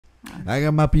I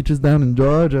got my peaches down in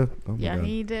Georgia. Oh my God.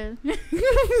 He did.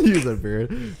 Use that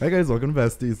period. Hi guys, welcome to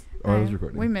Besties. Oh, I was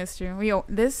recording. We missed you.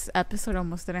 This episode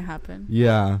almost didn't happen.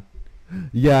 Yeah.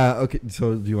 Okay.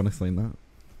 So do you want to explain that?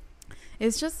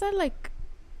 It's just that like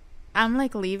I'm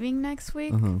like leaving next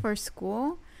week for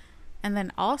school, and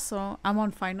then also I'm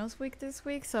on finals week this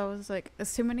week, so I was like,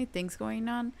 there's too many things going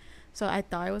on, so I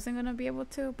thought I wasn't gonna be able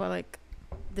to, but like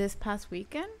this past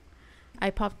weekend I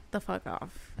popped the fuck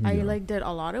off. Yeah. I like did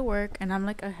a lot of work, and I'm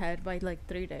like ahead by like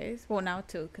 3 days. Well, now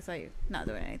 2, because I'm not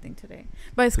doing anything today.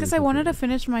 But it's because I wanted to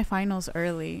finish my finals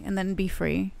early and then be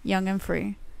free, young and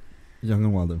free. Young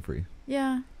and wild and free.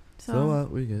 Yeah. So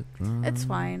what? We get drunk. It's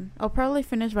fine. I'll probably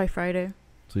finish by Friday.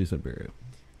 So you said period.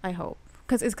 I hope.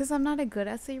 Because I'm not a good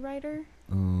essay writer.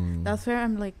 That's where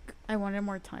I'm like, I wanted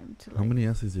more time to. Like, how many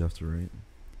essays do you have to write?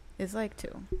 It's like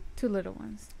 2 little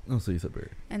ones. Oh, so you said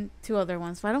period. And 2 other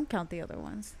ones, but I don't count the other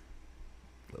ones.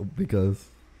 Because?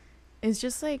 It's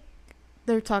just like,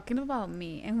 they're talking about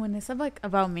me. And when it's like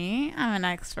about me, I'm an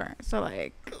expert. So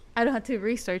like, I don't have to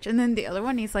research. And then the other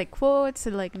one needs like quotes.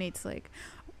 It like needs like,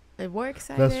 it works.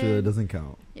 That's true. It doesn't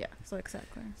count. Yeah, so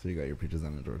exactly. So you got your peaches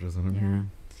down in Georgia. Yeah.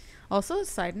 Also, a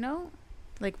side note,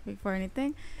 like before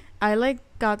anything, I like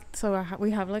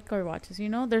we have like our watches, you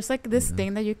know, there's like this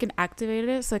thing that you can activate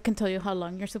it so it can tell you how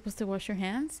long you're supposed to wash your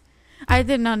hands. I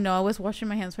did not know I was washing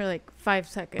my hands for like 5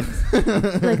 seconds.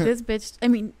 Like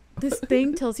this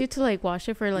thing tells you to like wash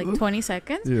it for like 20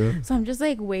 seconds. Yeah. So I'm just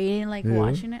like waiting, like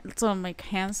washing it. So my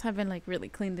hands have been like really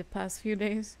clean the past few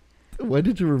days. Why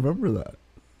did you remember that?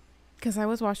 Because I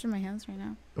was washing my hands right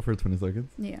now. For 20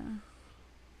 seconds? Yeah.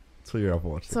 So you're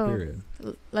Apple Watch period.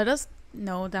 Let us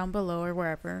know down below or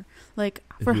wherever, like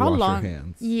if for how long. Your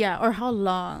hands. Yeah, or how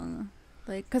long.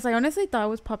 Like, because I honestly thought I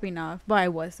was popping off, but I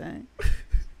wasn't.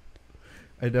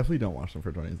 I definitely don't wash them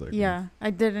for 20 seconds. Yeah, I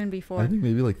didn't before. I think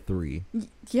maybe like 3.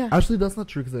 Yeah. Actually, that's not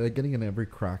true because I'm like getting in every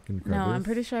crack and crevice. No, I'm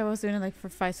pretty sure I was doing it like for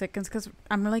 5 seconds because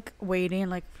I'm like waiting,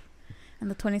 like,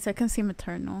 and the 20 seconds seem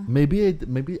eternal. Maybe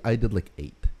I did like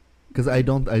 8. Because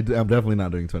I'm definitely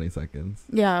not doing 20 seconds.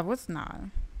 Yeah, I was not.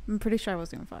 I'm pretty sure I was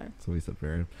doing 5. So we said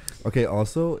fair. Okay,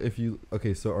 also,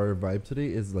 so our vibe today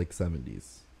is like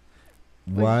 70s.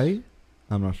 Why?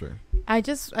 I'm not sure. I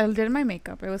did my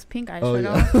makeup. It was pink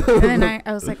eyeshadow. Oh, yeah. And then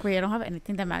I was like, wait, I don't have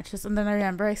anything that matches. And then I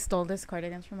remember I stole this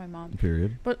cardigan from my mom.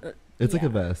 Period. But it's like a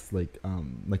vest, like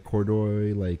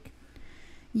corduroy, like.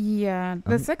 Yeah.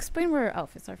 Let's explain where our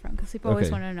outfits are from because people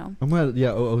always want to know.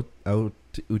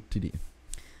 OOTD.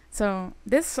 So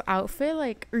this outfit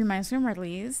like reminds me of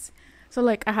marlise. So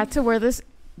like I had to wear this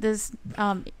what's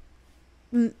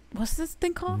this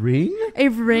thing called? Ring? A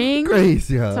ring.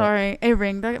 Grecia. Sorry, a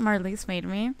ring that marlise made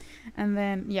me. And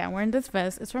then wearing this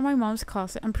vest. It's from my mom's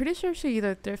closet. I'm pretty sure she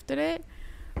either thrifted it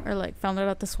or like found it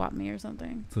at the swap meet or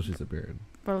something. So she's a beard.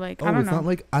 But like I don't know. It's not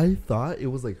like I thought it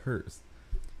was like hers.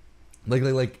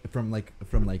 Like from when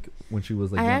she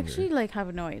was like. I younger. actually like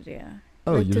have no idea.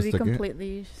 Oh, like, you to just be took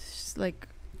completely like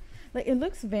it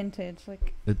looks vintage.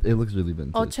 Like it looks really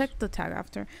vintage. I'll check the tag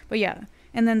after. But yeah,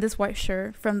 and then this white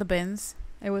shirt from the bins.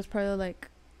 It was probably like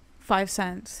 5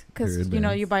 cents because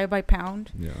you buy it by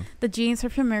pound. Yeah. The jeans are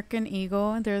from American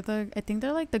Eagle. I think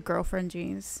they're like the girlfriend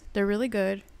jeans. They're really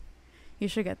good. You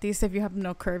should get these if you have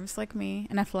no curves like me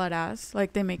and a flat ass.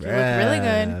 Like they make you look really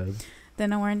good.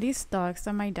 Then I'm wearing these socks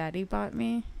that my daddy bought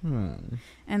me.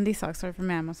 And these socks are from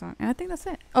Amazon. And I think that's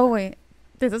it. Oh wait,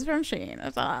 this is from Shein.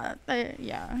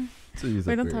 Yeah. So you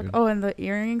said talk. Oh, and the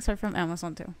earrings are from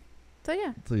Amazon too. So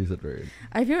yeah. So you said weird.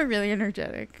 I feel really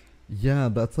energetic. Yeah,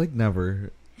 that's like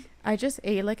never. I just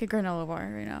ate like a granola bar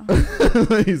right now.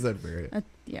 You said weird.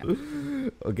 Yeah.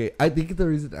 Okay, I think the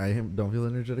reason I don't feel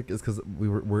energetic is because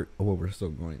we're still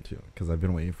going to because I've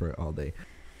been waiting for it all day.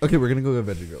 Okay, we're gonna go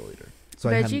get Veggie Girl later. So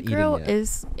Veggie Girl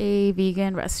is a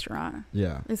vegan restaurant.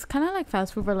 Yeah. It's kind of like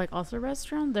fast food, but like also a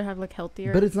restaurant. They have like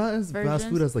healthier. But it's not as versions. fast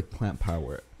food as like Plant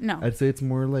Power. No. I'd say it's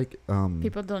more like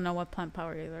people don't know what Plant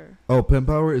Power is either. Oh, Plant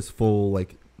Power is full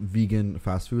like vegan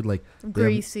fast food, like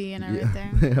greasy and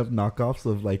everything. They have knockoffs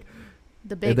of like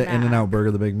the Big Mac, In-N-Out burger,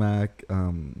 the Big Mac,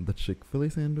 the Chick-fil-A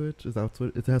sandwich. Is that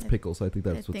what it has? Pickles, so I think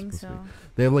that's what's supposed to be.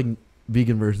 They have like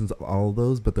vegan versions of all of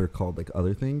those, but they're called like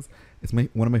other things. It's one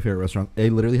of my favorite restaurants. I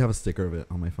literally have a sticker of it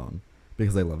on my phone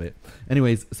because I love it.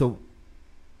 Anyways, so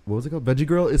what was it called? Veggie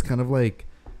Girl is kind of like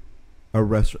a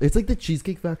restaurant. It's like the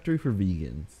Cheesecake Factory for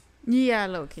vegans. Yeah,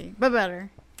 low key, but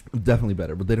better. Definitely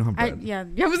better, but they don't have bread. I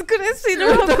was gonna say they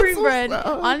don't have free bread.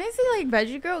 Honestly, like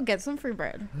Veggie Girl, get some free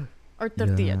bread or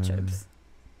tortilla chips.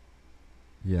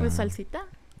 Yeah. With salsita.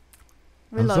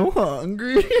 I'm so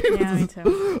hungry. Yeah, me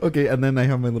too. Okay, and then I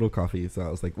have my little coffee, so I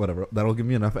was like, whatever. That'll give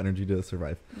me enough energy to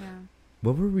survive. Yeah.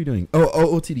 What were we doing? Oh,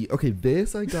 OTD. Okay,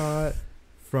 this I got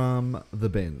from the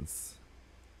bins.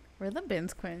 We're the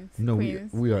bins queens. No,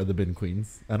 we are the bin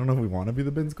queens. I don't know if we want to be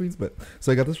the bins queens, but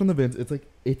so I got this from the bins.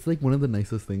 It's like one of the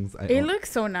nicest things I own. It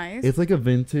looks so nice. It's like a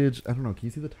vintage. I don't know. Can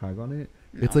you see the tag on it?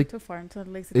 No, it's like too far until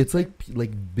it it's like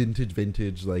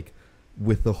vintage like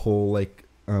with the whole like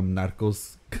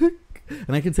narcos.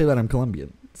 And I can say that I'm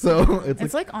Colombian. So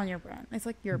it's like on your brand. It's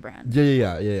like your brand.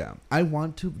 Yeah. I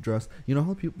want to dress. You know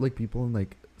how people in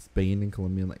like Spain and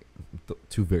Colombia, like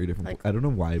two very different. Like, I don't know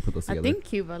why I put those together. I think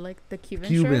Cuba, like the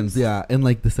Cubans, yeah, in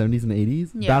like the 70s and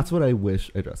 80s. Yeah. That's what I wish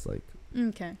I dressed like.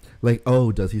 Okay. Like,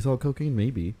 oh, does he sell cocaine?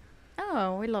 Maybe.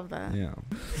 Oh, we love that. Yeah.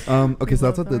 Okay,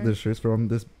 so that's what the shirt's from.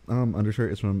 This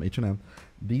undershirt is from H&M.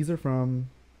 These are from.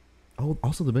 Oh,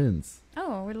 also the bins.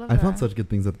 Oh, we love that. I found such good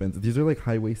things at the bins. These are like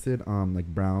high waisted, like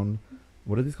brown.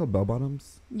 What are these called? Bell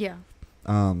bottoms. Yeah.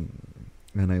 And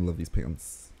I love these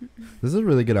pants. This is a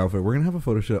really good outfit. We're gonna have a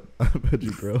photo shoot at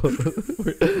Veggie Grill.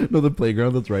 No, the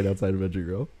playground that's right outside of Veggie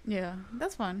Grill. Yeah,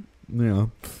 that's fun. Yeah.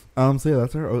 So yeah,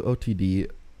 that's our OTD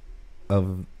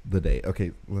of the day. Okay,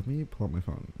 let me pull up my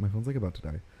phone. My phone's like about to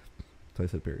die. So I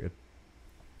said period.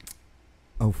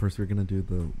 Oh, first we're gonna do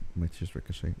the Mike's Just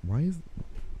Ricochet. Why is?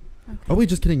 Okay. Oh wait,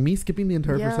 just kidding. Me skipping the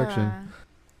entire first section.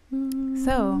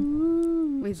 So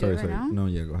we do it now. No,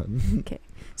 yeah, go ahead. Okay.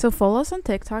 So follow us on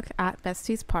TikTok at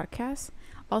Besties Podcast.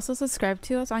 Also subscribe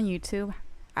to us on YouTube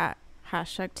at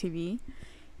HashtagTV.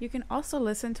 You can also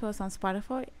listen to us on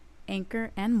Spotify,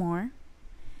 Anchor, and more.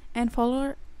 And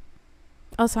follow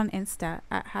us on Insta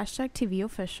at HashtagTV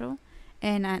Official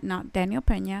and at Not Daniel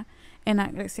Peña and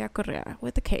at Grecia Correa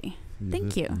with a K.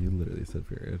 Thank you. You literally said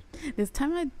period. This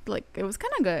time it was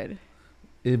kind of good.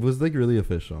 It was like really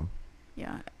official.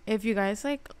 Yeah. If you guys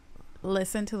like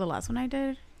listened to the last one I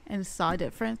did and saw a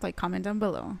difference, like comment down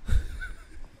below.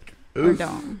 Or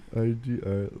don't.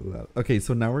 Okay,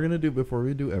 so now we're gonna do, before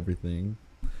we do everything,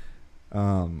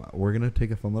 we're gonna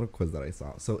take a fun little quiz that I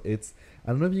saw. So it's, I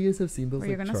don't know if you guys have seen those.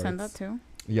 You're gonna send that too?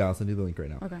 Yeah, I'll send you the link right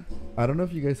now. Okay. I don't know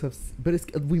if you guys have,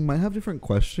 but we might have different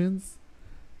questions,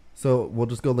 so we'll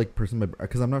just go like person by,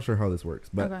 because I'm not sure how this works.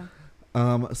 But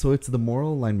okay. So it's the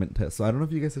moral alignment test. So I don't know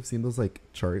if you guys have seen those like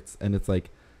charts, and it's like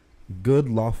good,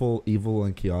 lawful, evil,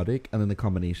 and chaotic, and then the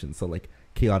combination. So like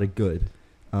chaotic good,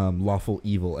 lawful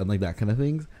evil, and like that kind of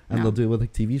things. And they'll do it with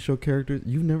like TV show characters.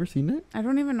 You've never seen it? I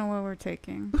don't even know what we're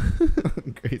taking.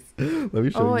 Grace, let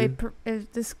me show you.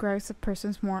 It describes a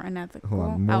person's more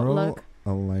unethical moral outlook.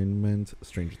 Alignment,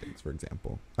 Stranger Things, for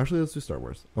example. Actually, let's do Star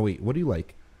Wars. Oh wait, what do you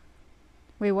like?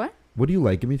 Wait, what? What do you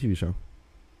like? Give me a TV show.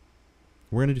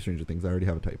 We're gonna do Stranger Things. I already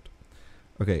have it typed.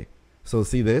 Okay, so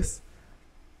see this?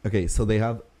 Okay, so they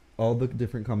have all the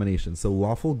different combinations. So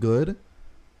lawful good,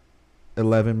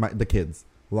 11, the kids.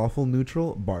 Lawful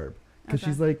neutral, Barb. Because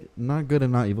she's like not good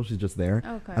and not evil. She's just there.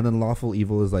 Okay. And then lawful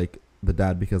evil is like the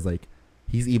dad, because like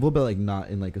he's evil, but like not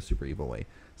in like a super evil way.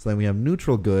 So then we have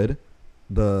neutral good,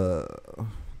 the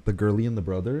girly and the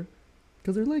brother,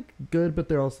 because they're like good, but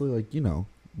they're also like, you know,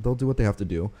 they'll do what they have to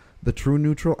do. The true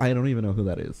neutral, I don't even know who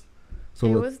that is. So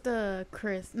it was the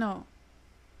Chris. No,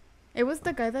 it was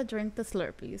the guy that drank the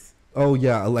Slurpees. Oh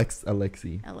yeah,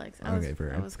 Alexi. Okay, fair.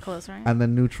 That was close, right? And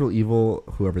then neutral evil,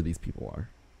 whoever these people are.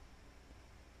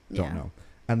 Don't know.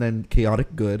 And then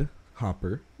chaotic good,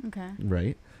 Hopper. Okay.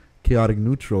 Right. Chaotic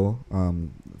neutral,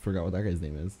 forgot what that guy's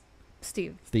name is.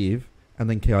 Steve. And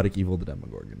then chaotic evil, the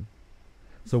Demogorgon.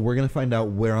 So we're gonna find out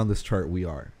where on this chart we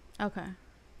are. Okay.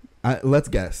 Let's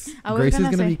guess. Grace is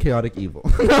gonna be chaotic evil.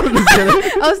 No, I'm just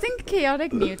kidding. I was thinking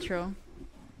chaotic neutral.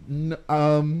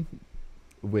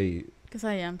 Wait. Because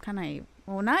I am kind of evil.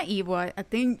 Well, not evil. I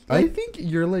think. I think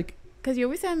you're like. Because you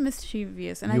always say I'm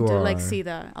mischievous, and I do like see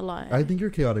that a lot. I think you're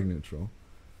chaotic neutral.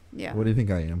 Yeah. What do you think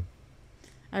I am?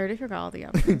 I already forgot all the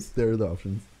options. There are the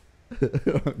options.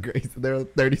 Grace, there are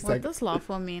 30 seconds. What does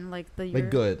lawful mean? Like the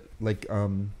like good. Like I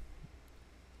don't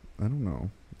know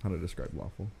how to describe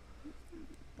lawful.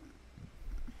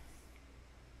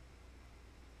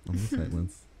 I'm in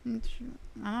silence.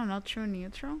 I don't know. True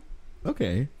neutral.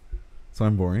 Okay, so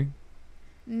I'm boring.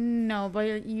 No,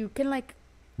 but you can like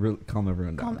calm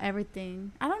everyone down. Calm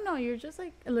everything. I don't know. You're just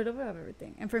like a little bit of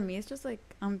everything, and for me, it's just like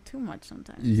I'm too much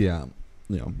sometimes. Yeah.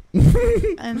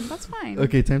 And that's fine.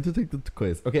 Okay, time to take the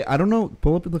quiz. Okay, I don't know.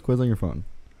 Pull up the quiz on your phone.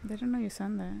 I didn't know you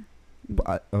sent that.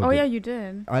 Okay. Oh yeah, you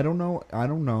did. I don't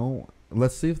know.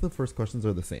 Let's see if the first questions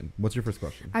are the same. What's your first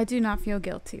question? I do not feel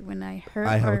guilty when I heard.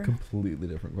 I have a completely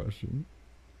different question.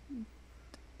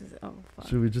 Oh, fuck.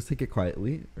 Should we just take it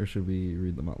quietly, or should we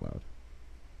read them out loud?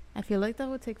 I feel like that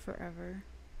would take forever.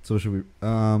 So should we?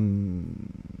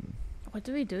 What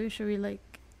do we do? Should we like?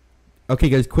 Okay,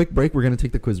 guys, quick break. We're gonna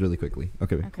take the quiz really quickly.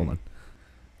 Okay. Hold on.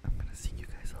 I'm gonna sing you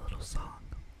guys a little song.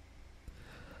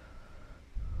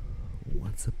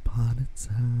 Once upon a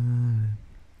time,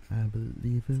 I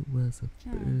believe it was a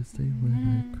Thursday when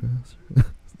I crossed.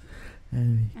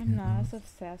 I'm not as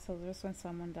obsessed as just when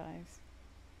someone dies.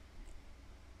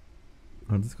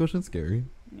 Oh, this question's scary.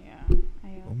 Yeah.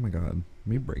 Oh my god.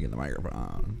 Me breaking the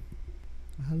microphone.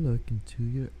 I look into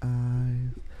your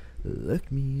eyes.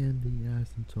 Look me in the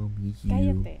eyes and told me you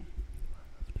loved me.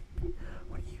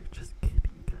 Were you just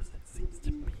kidding? Cause it seems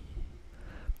to me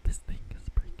this thing is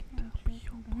breaking down. We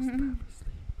almost never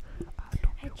sleep. I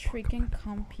don't know. Freaking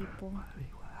calm people. What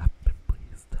happened?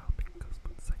 Please tell me. Cause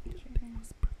 1 second it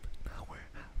was perfect. Now we're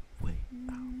halfway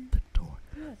out the door.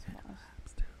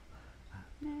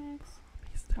 Next.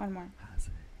 One more. Has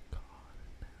it gone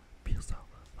now? Feel so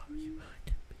low. You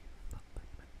can be nothing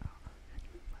but now. And you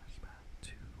flash back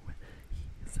to when he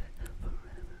said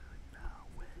forever now.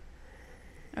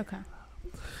 Okay.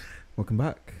 Welcome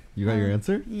back. You got your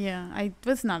answer? Yeah, I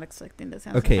was not expecting this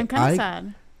answer. Okay, I'm kind of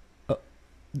sad.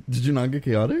 Did you not get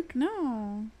chaotic?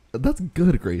 No. That's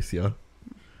good, Grecia.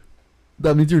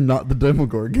 That means you're not the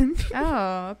Demogorgon.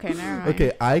 Oh, okay, never mind.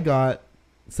 Okay, I got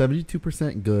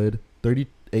 72% good,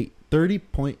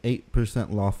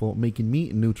 30.8% lawful, making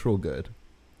me neutral good.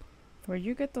 Where'd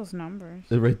you get those numbers?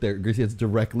 Right there, Gracie. It's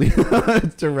directly,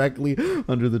 it's directly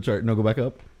under the chart. No, go back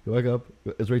up. Go back up.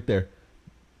 It's right there.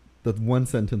 That's one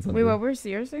sentence. Wait, what were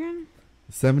yours again?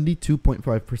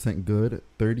 72.5% good,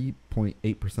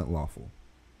 30.8% lawful.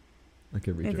 Like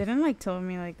every. They didn't tell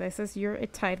me like this. Says you're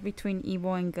tied between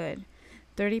evil and good,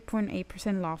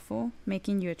 30.8% lawful,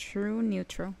 making you a true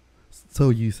neutral. So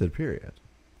you said period.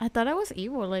 I thought I was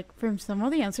evil. From some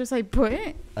of the answers I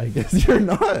put. I guess you're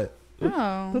not.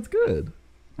 Oh. That's good.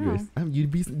 Oh.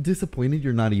 You'd be disappointed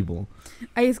you're not evil.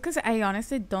 It's because I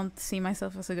honestly don't see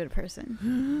myself as a good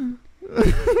person.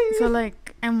 So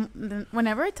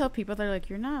whenever I tell people, they're like,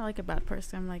 you're not a bad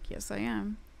person. I'm like, yes, I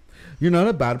am. You're not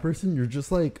a bad person. You're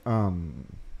just I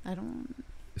don't.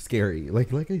 Scary.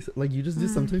 Like I said, you just do,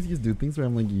 sometimes you just do things where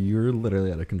I'm like, you're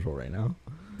literally out of control right now.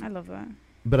 I love that.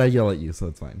 But I yell at you, so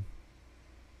it's fine.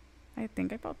 I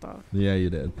think I popped off. Yeah, you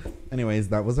did. Anyways,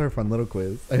 that was our fun little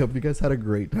quiz. I hope you guys had a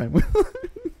great time with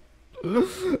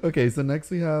it. Okay, so next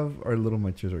we have our little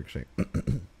My Cheers Worksheet.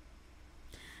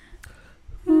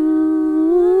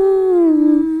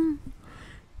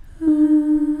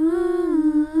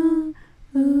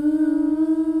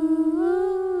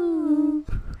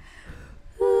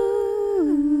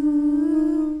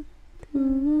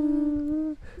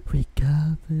 We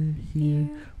gather here,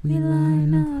 we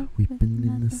line up, we've been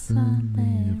in the sunlit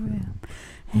room.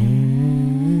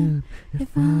 And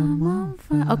if I'm on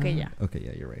fire. Okay, yeah. Okay,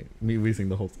 yeah, you're right. We sing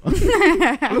the whole song.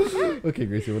 Okay,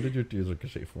 Gracie, what did your tears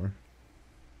ricochet for?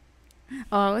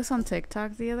 Oh, I was on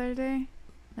TikTok the other day.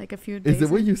 A few days. Is it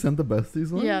what you sent the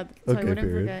besties one? Yeah, so okay, I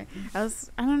wouldn't forget.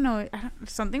 I don't know.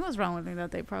 Something was wrong with me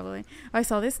that day, probably. I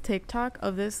saw this TikTok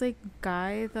of this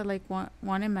guy that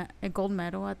won a gold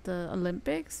medal at the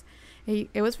Olympics.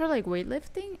 It was for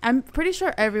weightlifting. I'm pretty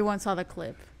sure everyone saw the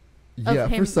clip. Yeah,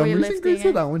 for some reason,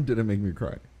 Gracie, that one didn't make me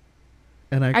cry.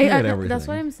 And I cried everything. That's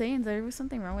what I'm saying. There was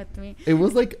something wrong with me. It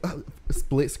was a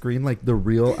split screen, the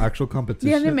real actual competition.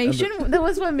 The animation, that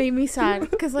was what made me sad.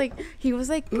 Because he was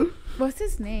what's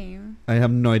his name? I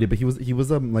have no idea, but he was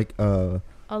I'll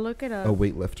look it up. A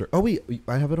weightlifter. Oh wait,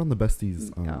 I have it on the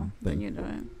besties then thing. You know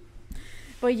it.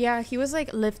 But yeah, he was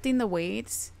lifting the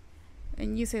weights,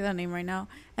 and you say that name right now.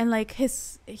 And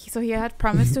so he had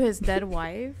promised to his dead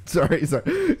wife. Sorry.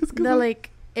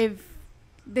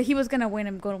 That he was gonna win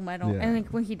a gold medal. Yeah. And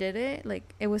when he did it,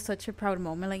 it was such a proud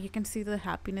moment. You can see the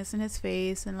happiness in his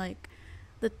face and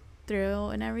the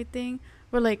thrill and everything.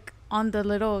 But on the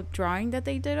little drawing that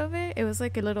they did of it, it was a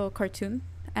little cartoon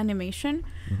animation.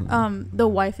 Mm-hmm. The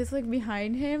wife is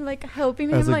behind him, helping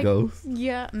him. As a ghost?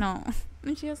 Yeah, no.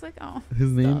 And she was oh.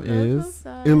 His name is.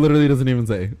 So it literally doesn't even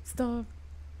say. Stop.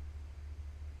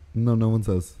 No one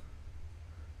says.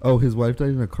 Oh, his wife died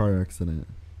in a car accident.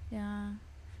 Yeah.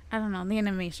 I don't know. The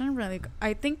animation really.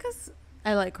 I think because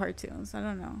I like cartoons. I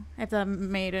don't know if that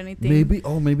made anything. Maybe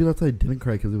that's why I didn't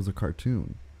cry, because it was a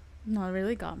cartoon. No, it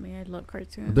really got me. I love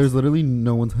cartoons. There's literally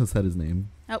no one has said his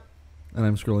name. Oh. And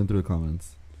I'm scrolling through the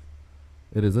comments.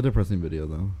 It is a depressing video,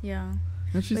 though. Yeah.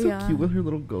 And she's so cute with her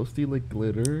little ghosty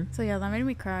glitter. So yeah, that made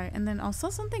me cry. And then also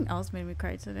something else made me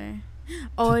cry today.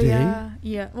 Oh today?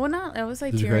 Yeah. Well, not. I was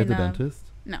Did you cry at the dentist?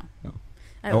 No.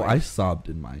 I sobbed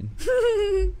in mine.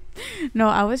 No,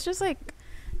 I was just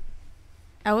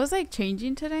I was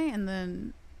changing today, and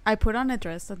then I put on a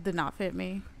dress that did not fit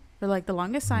me for the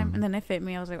longest time, and then it fit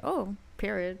me. I was like, oh,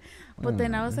 period. But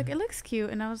then I was like, it looks cute.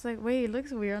 And I was like, wait, it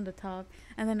looks weird on the top.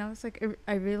 And then I was like,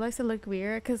 I realized it looked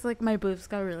weird because, like, my boobs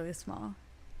got really small.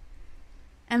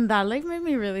 And that, like, made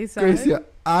me really sad. Grecia,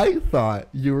 I thought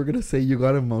you were going to say you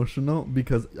got emotional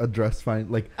because a dress find,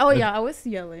 like... Oh, yeah, I was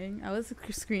yelling. I was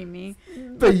screaming.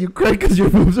 But you cried because your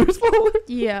boobs were smaller?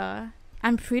 Yeah.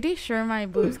 I'm pretty sure my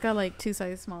boobs got, like, 2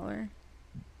 sizes smaller.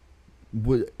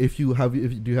 Do you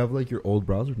have, like, your old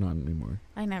bras or not anymore?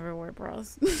 I never wore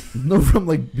bras. No, from,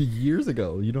 like, years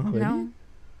ago. You don't have any? No.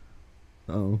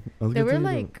 Oh. They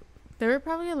were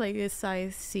probably, like, a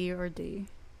size C or D.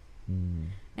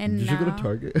 And you should go to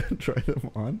Target and try them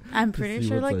on. I'm pretty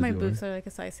sure like my boobs are like a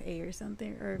size A or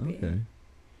something or a B. Okay.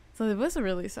 So it was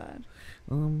really sad.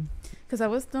 Because I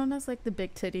was known as like the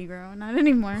big titty girl, not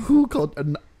anymore. Who called?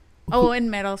 In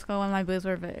middle school when my boobs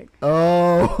were big.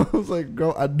 Oh, I was like,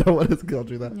 girl, I know what has called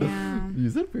you that. Yeah. You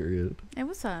said period. It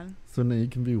was sad. So now you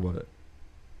can be what?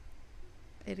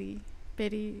 Itty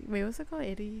bitty. Wait, what's it called?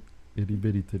 Itty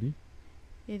bitty titty.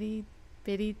 Itty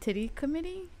bitty titty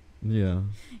committee. Yeah.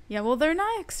 Yeah, well, they're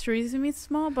not extremely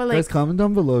small, but like... Guys, comment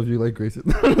down below if you like Gracie.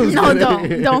 No,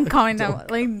 don't comment down.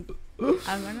 Like,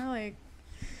 I'm gonna like...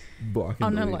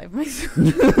 unalive myself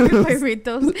if I read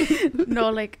those. No,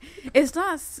 like, it's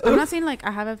not... I'm not saying like I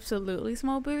have absolutely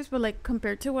small boobs, but like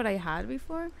compared to what I had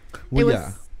before, it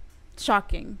was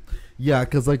shocking. Yeah,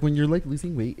 because like when you're like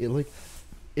losing weight, it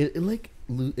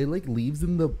leaves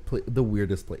in the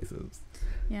weirdest places.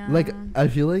 Yeah. Like, I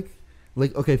feel like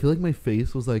my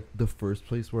face was like the first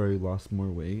place where I lost more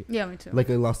weight. Yeah, me too. Like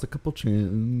I lost a couple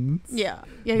chins. Yeah,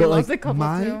 you lost a couple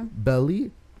my too.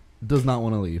 Belly does not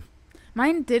want to leave.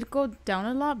 Mine did go down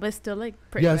a lot, but still like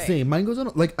pretty. Yeah, big. same. Mine goes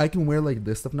on. Like I can wear like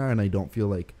this stuff now, and I don't feel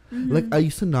like like I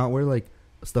used to not wear like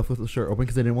stuff with the shirt open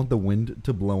because I didn't want the wind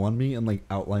to blow on me and like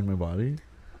outline my body.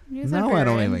 Now I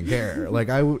don't even care. Like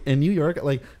in New York,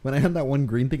 like when I had that one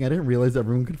green thing, I didn't realize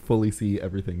everyone could fully see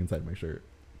everything inside my shirt.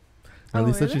 At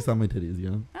least that she saw my titties,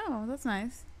 yeah. Oh, that's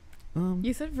nice.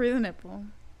 You said free the nipple.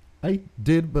 I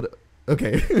did, but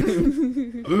okay.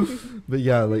 But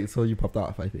yeah, like so you popped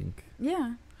off, I think.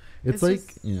 Yeah. It's like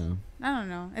just, yeah. I don't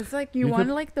know. It's like you want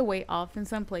like the weight off in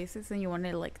some places and you want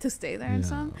it like to stay there and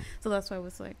some. So that's why I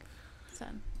was like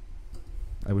sad.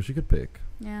 I wish you could pick.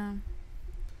 Yeah.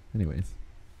 Anyways,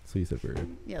 so you said weird.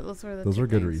 Yeah, those were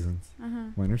good reasons.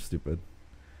 Mine are stupid.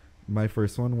 My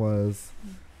first one was.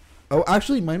 Oh,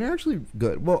 actually, mine are actually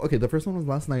good. Well, okay, the first one was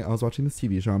last night. I was watching this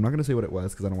TV show. I'm not going to say what it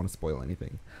was because I don't want to spoil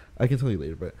anything. I can tell you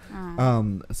later, but...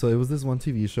 So it was this one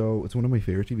TV show. It's one of my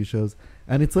favorite TV shows.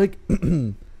 And it's like...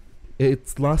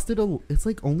 it's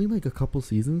like only like a couple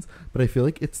seasons, but I feel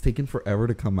like it's taken forever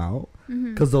to come out.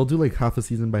 Because they'll do like half a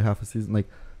season by half a season. Like,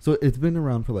 so it's been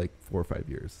around for like 4 or 5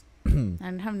 years.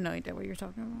 I have no idea what you're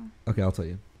talking about. Okay, I'll tell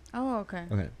you. Oh, okay.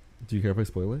 Okay. Do you care if I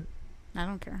spoil it? I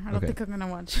don't care. I don't think I'm gonna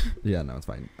watch. Yeah, no, it's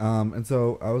fine. And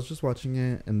so I was just watching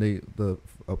it, and the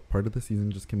part of the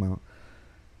season just came out,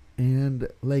 and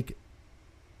like,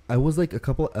 I was like a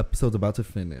couple episodes about to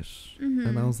finish,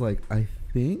 and I was like, I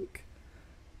think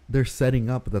they're setting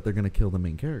up that they're gonna kill the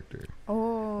main character.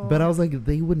 Oh. But I was like,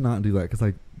 they would not do that because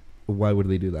like, why would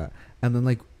they do that? And then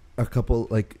like a couple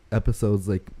like episodes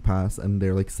like pass, and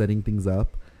they're like setting things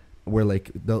up, where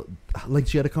like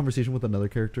she had a conversation with another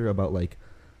character about like.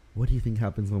 What do you think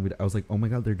happens when I was like, oh my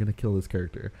god, they're gonna kill this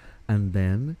character. And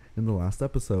then in the last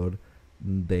episode,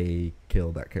 they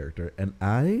kill that character. And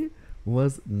I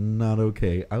was not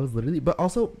okay. I was literally, but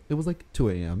also it was like 2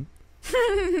 a.m.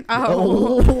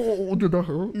 Oh, did that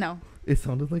hurt? No. It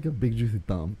sounded like a big juicy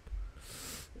thump.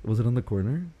 Was it on the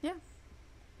corner? Yeah.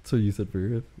 So you said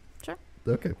period? Sure.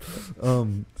 Okay.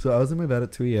 So I was in my bed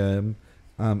at 2 a.m.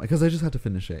 Because I just had to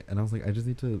finish it. And I was like, I just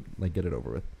need to like get it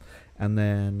over with. And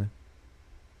then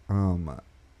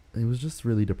it was just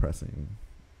really depressing.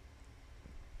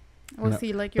 Was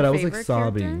he like your favorite character? But I was like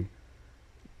sobbing. Character?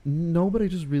 No, but I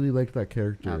just really liked that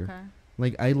character. Okay.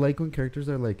 Like I like when characters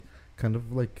are like kind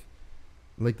of like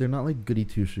they're not like goody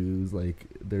two shoes. Like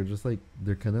they're just like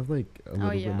they're kind of like a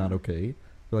little bit not okay.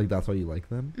 But like that's why you like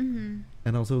them.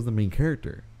 And also it was the main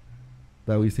character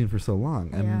that we've seen for so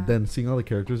long. And then seeing all the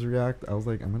characters react, I was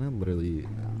like, I'm gonna literally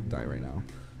die right now.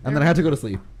 And then I had to go to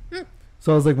sleep.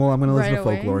 So I was like, well, I'm going to listen to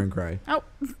folklore and cry. Oh.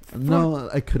 No,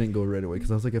 I couldn't go right away because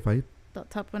I was like, if I...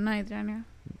 That type of night, Daniel.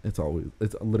 It's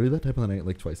literally that type of night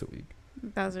like twice a week.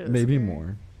 That's really maybe scary.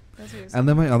 More. That's really and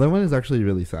then my other one is actually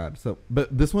really sad. So,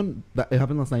 but this one, it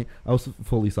happened last night. I was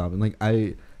fully sobbing. Like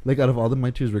out of all the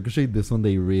My Tears Ricochet, this one,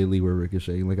 they really were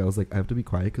ricocheting. Like I was like, I have to be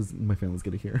quiet because my family's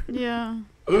going to hear. Yeah.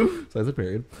 So I said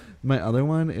period. My other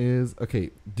one is,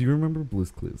 okay, do you remember Blue's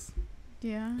Clues?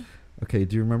 Yeah. Okay,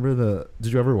 do you remember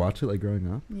did you ever watch it like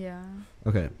growing up? Yeah.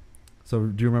 Okay. So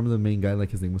do you remember the main guy?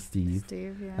 Like his name was Steve.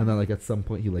 Steve, yeah. And then like at some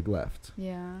point he like left.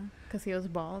 Yeah, because he was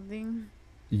balding.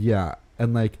 Yeah,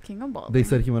 and like King of balding. they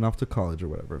said he went off to college or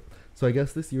whatever. So I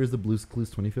guess this year is the Blue's Clues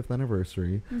 25th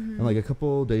anniversary. Mm-hmm. And like a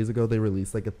couple days ago they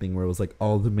released like a thing where it was like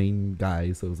all the main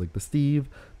guys. So it was like the Steve,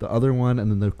 the other one,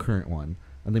 and then the current one.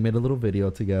 And they made a little video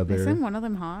together. Isn't one of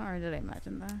them hot, or did I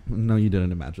imagine that? No, you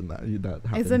didn't imagine that. That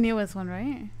happened. It's the newest one,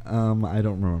 right? I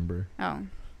don't remember. Oh.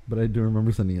 But I do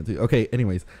remember sending it to you. Okay,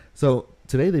 anyways. So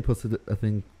today they posted a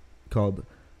thing called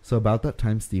So About That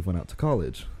Time Steve Went Out to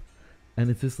College.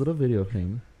 And it's this little video of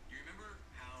him.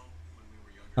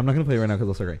 I'm not going to play it right now because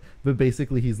I'll start crying. But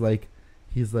basically he's like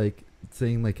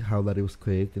saying like how that it was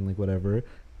quick and like whatever.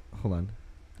 Hold on.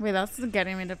 Wait, that's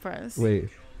getting me depressed. Wait.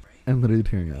 I'm literally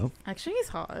tearing up. Actually, he's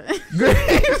hot.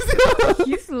 Grace!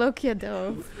 He's low-key a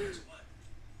dope.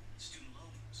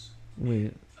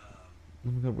 Wait. Oh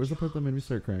my god, where's the part that made me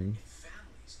start crying?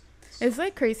 It's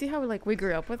like crazy how like we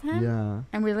grew up with him. Yeah.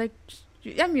 And we're like,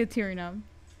 I'm tearing up.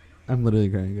 I'm literally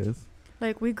crying, guys.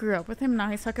 Like we grew up with him. Now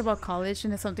he's talking about college,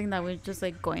 and it's something that we're just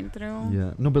like going through.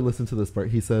 Yeah. No, but listen to this part.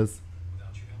 He says,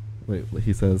 wait,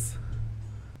 he says,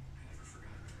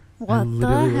 what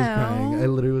the hell? I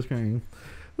literally was crying.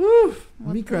 Oof.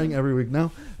 Me crying every week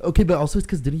now. Okay, but also it's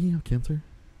because didn't he have cancer?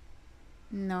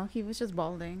 No, he was just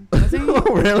balding. Wasn't he? Oh,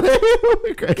 really?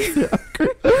 Wait, did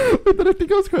I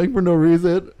think I was crying for no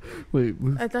reason? Wait.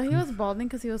 I thought he was balding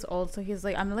because he was old. So he's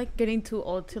like, I'm like getting too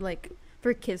old to like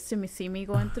for kids to see me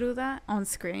going through that on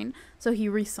screen. So he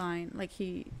resigned, like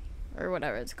or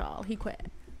whatever it's called. He quit.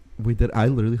 Wait, did I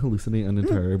literally hallucinate an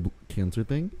entire cancer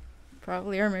thing?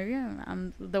 Probably, or maybe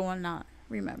I'm the one not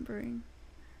remembering.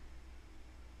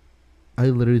 I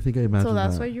literally think I imagined that. So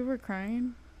that's why you were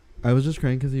crying? I was just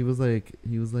crying because he was like,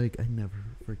 I never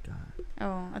forgot.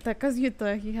 Oh, I thought because you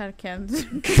thought he had cancer.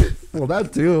 Well,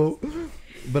 that too.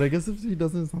 But I guess if he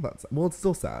doesn't, it's not that sad. Well, it's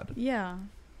still sad. Yeah.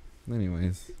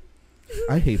 Anyways.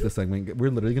 I hate this segment. We're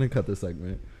literally going to cut this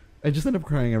segment. I just end up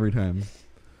crying every time.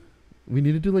 We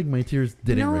need to do like My Tears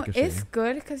Didn't Ricochet. It's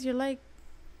good because you're like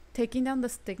taking down the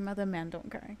stigma that men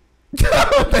don't cry.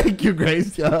 Thank you,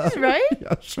 Grace. Yeah. Right?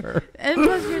 Yeah, sure. And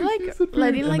plus you're like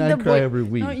letting like the cry every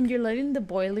week. No, and you're letting the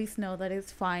boilies know that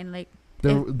it's fine. Like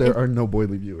there are no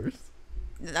boily viewers.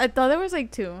 I thought there was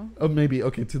like 2. Oh, maybe.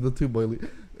 Okay, to the 2 boily.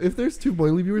 If there's 2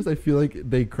 boily viewers, I feel like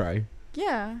they cry.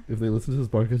 Yeah. If they listen to this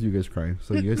podcast, you guys cry.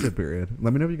 So you guys said period.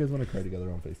 Let me know if you guys want to cry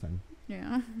together on FaceTime.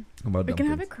 Yeah. We can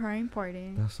have a crying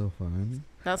party. That's so fun.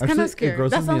 That's kind of scary.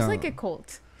 That sounds like a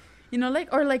cult. You know, like,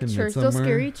 or like church, those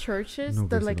scary churches. No,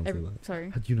 that like, sorry.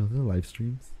 Do you know the live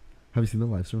streams? Have you seen the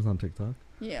live streams on TikTok?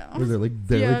 Yeah. Where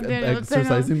they're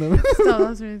exercising them. Stop,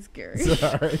 that's really scary.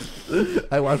 Sorry.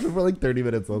 I watched them for like 30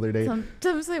 minutes the other day.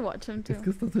 Sometimes I watch them too. It's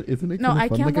because isn't it kind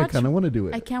of fun? Like, I kind of want to do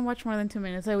it. I can't watch more than 2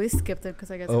 minutes. I always skip them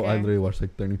because I get scared. Oh, I literally watched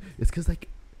like 30. It's because like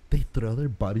they throw their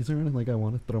bodies around and like I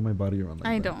want to throw my body around. Like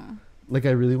I that. don't. Like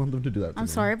I really want them to do that. I'm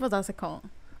sorry, but that's a cult.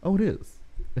 Oh, it is.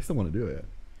 I still want to do it.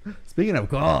 Speaking of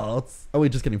cults. Oh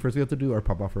wait, just kidding. First we have to do our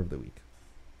pop offer of the week.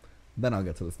 Then I'll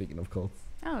get to the speaking of cults.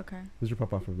 Oh, okay. Who's your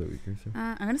pop offer of the week, Gracie?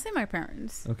 I'm gonna say my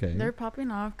parents. Okay. They're popping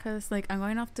off because like I'm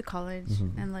going off to college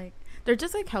and like they're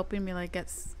just like helping me like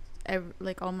get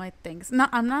like all my things.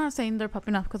 I'm not saying they're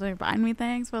popping off because they're buying me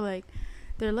things, but like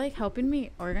they're like helping me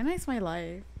organize my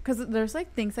life because there's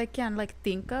like things I can't like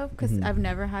think of because I've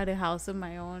never had a house of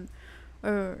my own.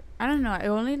 Or I don't know, I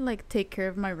only like take care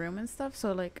of my room and stuff,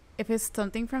 so like if it's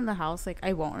something from the house like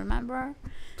I won't remember.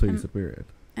 So you spirit.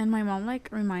 And my mom like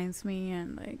reminds me,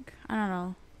 and like I don't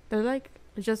know, they're like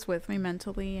just with me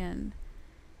mentally and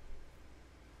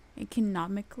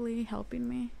economically helping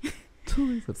me.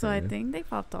 So I think they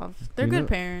popped off. They're good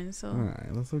parents. So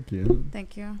alright, that's so cute.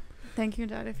 Thank you,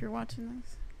 Dad, if you're watching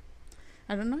this.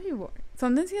 I don't know if he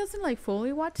sometimes he doesn't like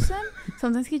fully watch them.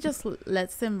 Sometimes he just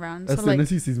lets them run. As soon as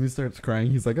he sees me starts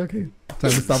crying, he's like, okay,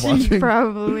 time to stop watching.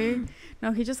 Probably.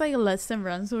 No, he just like lets them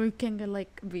run so we can get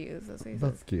like views.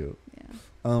 That's cute. Yeah.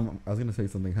 I was gonna say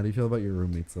something. How do you feel about your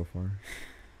roommates so far?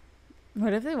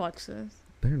 What if they watch this?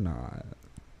 They're not.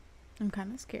 I'm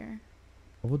kind of scared.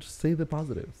 We'll just say the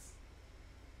positives.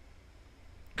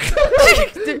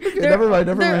 Never mind.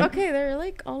 Okay, they're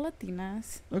like all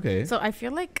Latinas. Okay. So I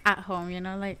feel like at home, you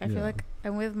know, like I feel like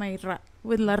I'm with my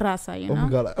with la raza, you know. Oh my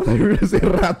god, I thought you were gonna say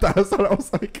rata, so I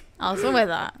was like. Also with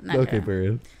that. Okay,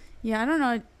 period. Yeah, I don't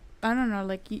know.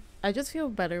 Like I just feel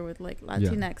better with like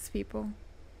Latinx people,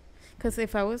 because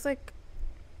if I was like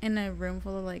in a room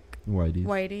full of like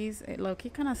whiteys, it low-key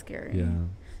kind of scary. Yeah.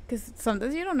 Because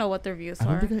sometimes you don't know what their views are.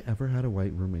 I don't think I ever had a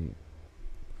white roommate.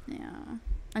 Yeah.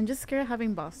 I'm just scared of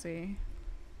having bossy.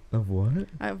 Of what?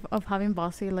 Of having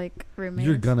bossy like roommates.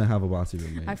 You're gonna have a bossy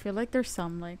roommate. I feel like there's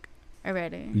some like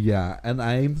already. Yeah, and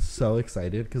I'm so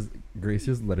excited because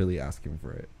Grecia's literally asking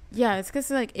for it. Yeah, it's because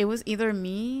like it was either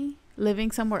me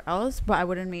living somewhere else, but I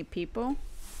wouldn't meet people.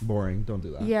 Boring. Don't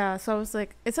do that. Yeah, so I was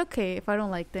like, it's okay if I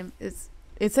don't like them.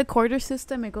 It's a quarter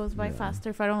system. It goes by faster.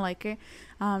 If I don't like it,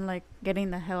 like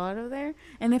getting the hell out of there.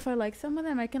 And if I like some of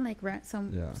them, I can like rent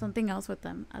something else with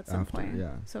them at some point.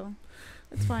 Yeah. So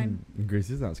it's fine.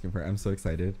 Gracie's asking for it. I'm so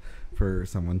excited for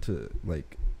someone to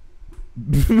like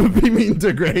be mean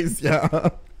to Grace. Yeah.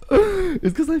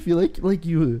 It's because I feel like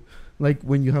you like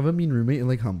when you have a mean roommate, it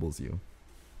like humbles you.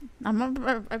 I've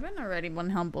been already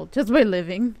one humbled just by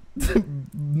living.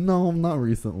 No, not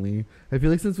recently. I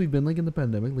feel like since we've been like in the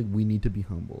pandemic, like we need to be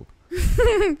humbled.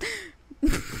 Why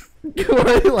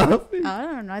are you laughing? I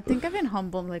don't know. I think I've been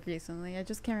humbled like recently. I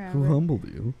just can't remember. Who humbled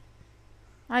you?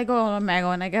 I go on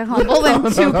Omegle and I get humbled in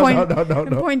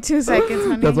 2.2 seconds,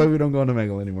 honey. That's why we don't go on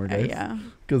Omegle anymore, guys. Yeah.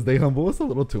 Because they humble us a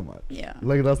little too much. Yeah.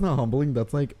 Like, that's not humbling.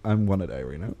 That's like, I'm gonna die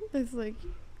right now. It's like,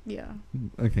 yeah.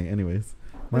 Okay, anyways.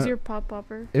 Was your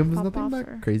popper? It was nothing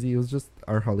that crazy. It was just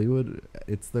our Hollywood.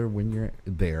 It's their 1 year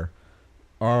there.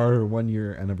 Our 1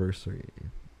 year anniversary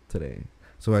today.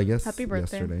 So I guess happy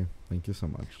birthday. Yesterday. Thank you so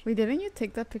much. Wait, didn't you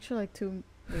take that picture like 2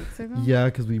 weeks ago? Yeah,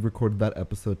 because we recorded that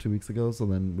episode 2 weeks ago. So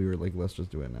then we were like, let's just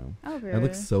do it now. Oh, really? I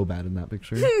look so bad in that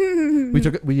picture.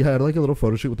 We had like a little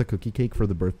photo shoot with a cookie cake for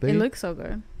the birthday. It looks so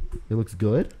good. It looks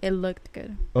good? It looked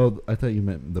good. Oh, I thought you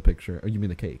meant the picture. Oh, you mean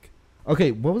the cake?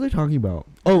 Okay, what was I talking about?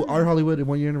 Oh, our Hollywood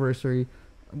 1 year anniversary.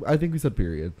 I think we said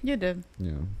period. You did.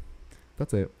 Yeah.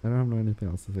 That's it. I don't have anything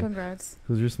else to say. Congrats.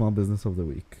 Who's your small business of the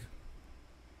week?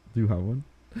 Do you have one?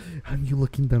 Are you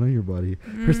looking down on your body?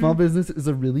 Her small business is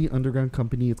a really underground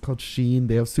company. It's called Shein.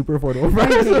 They have super affordable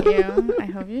prices. I hate you. I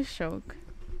hope you choke.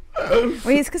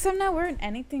 Wait, it's because I'm not wearing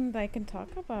anything that I can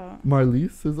talk about.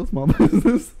 Marlise is a small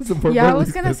business. Yeah, I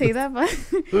was going to say that, but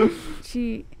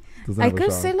I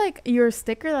could say like your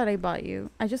sticker that I bought you.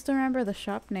 I just don't remember the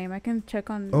shop name. I can check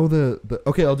on. Oh,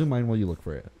 okay, I'll do mine while you look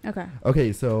for it. Okay.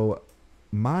 Okay, so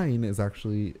mine is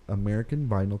actually American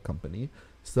Vinyl Company.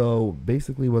 So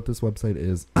basically what this website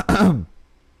is,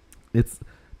 it's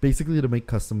basically to make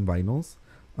custom vinyls.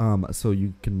 So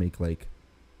you can make like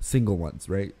single ones,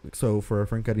 right? So for our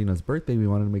friend Karina's birthday, we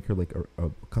wanted to make her like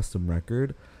a custom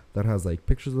record that has like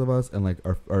pictures of us and like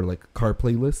our like car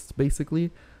playlists basically,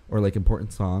 or like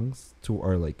important songs to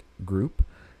our like group.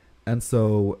 And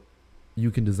so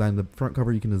you can design the front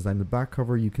cover, you can design the back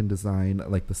cover, you can design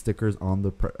like the stickers on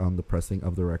the pressing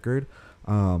of the record.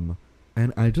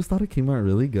 And I just thought it came out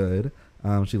really good.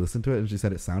 She listened to it and she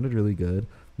said it sounded really good.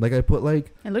 Like I put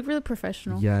like it looked really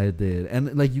professional. Yeah, it did.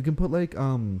 And like you can put like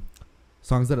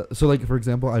songs that, so like for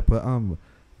example, I put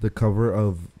the cover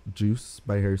of Juice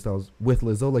by Harry Styles with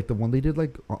Lizzo, like the one they did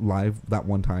like live that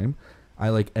one time. I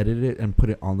like edited it and put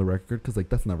it on the record because like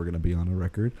that's never gonna be on a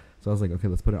record. So I was like, okay,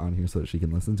 let's put it on here so that she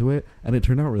can listen to it, and it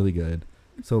turned out really good.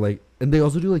 So like, and they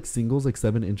also do like singles, like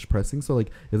 7-inch pressing. So like,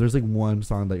 if there's like one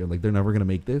song that you're like they're never gonna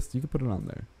make this, you can put it on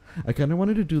there. I kind of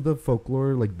wanted to do the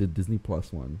folklore, like the Disney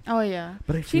Plus one. Oh yeah,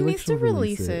 but I she needs to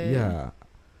release it. Yeah,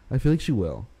 I feel like she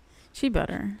will. She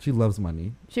better. She loves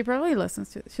money. She probably listens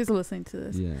to. She's listening to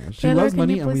this. Yeah, she loves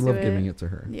money, and we love giving it to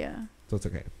her. Yeah, so it's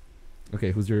okay.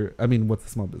 Okay, what's the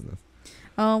small business?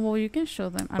 Well, you can show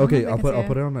them. I'll put it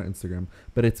on our Instagram.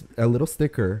 But it's a little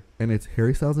sticker, and it's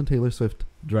Harry Styles and Taylor Swift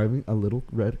driving a little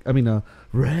a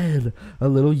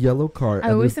little yellow car.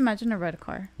 I always imagine a red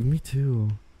car. Me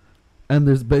too. And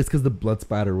but it's because the blood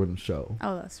spatter wouldn't show.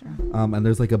 Oh, that's right. And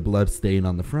there's like a blood stain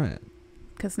on the front.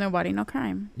 Because nobody, no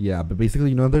crime. Yeah, but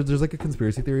basically, there's like a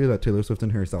conspiracy theory that Taylor Swift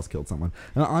and Harry Styles killed someone.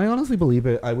 And I honestly believe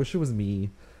it. I wish it was me.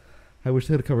 I wish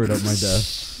they had covered up my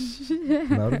death.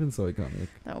 That would have been so iconic.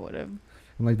 That would have.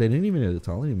 And like they didn't even need to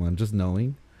tell anyone. Just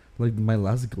knowing, like my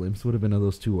last glimpse would have been of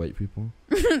those two white people,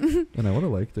 and I would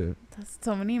have liked it. That's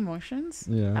so many emotions.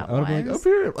 Yeah, I would have been like, up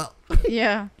here. Well.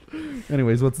 Yeah.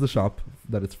 Anyways, what's the shop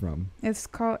that it's from? It's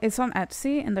on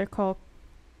Etsy, and they're called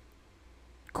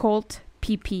Cult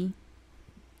PP.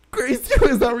 Grace,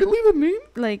 is that really the name?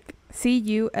 Like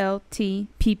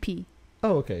CULTPP.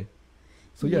 Oh, okay.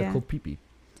 So yeah, Cult PP.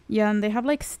 Yeah, and they have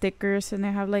like stickers, and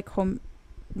they have like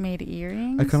homemade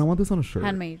earrings. I kind of want this on a shirt.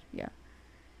 Handmade, yeah.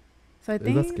 So I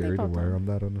think is that scary to wear on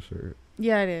that on a shirt?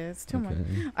 Yeah, it is. Too much.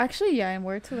 Actually, yeah, I'm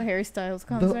wearing to the Harry Styles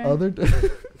concert. The other day,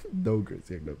 no,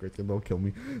 Gracie, they'll kill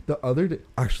me. The other day,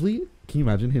 actually, can you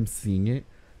imagine him seeing it?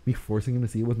 Me forcing him to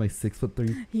see it with my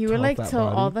 6'3". He would like tell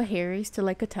all the Harrys to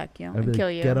like attack you and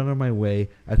kill you. Get out of my way!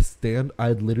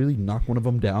 I'd literally knock one of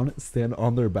them down, stand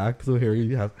on their back, so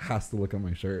Harry has to look at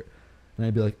my shirt. And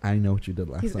I'd be like, I know what you did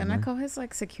last He's summer. gonna call his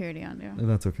like security on you. And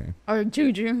that's okay. Or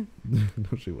Juju.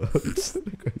 No, she won't.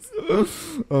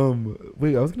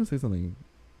 Wait, I was gonna say something.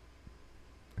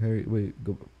 Harry, wait,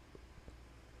 go.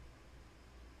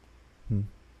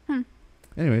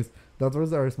 Anyways, that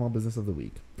was our small business of the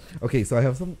week. Okay, so I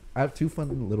have two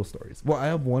fun little stories. Well, I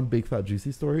have one big fat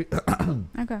juicy story.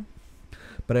 Okay.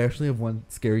 But I actually have one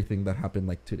scary thing that happened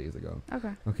like 2 days ago.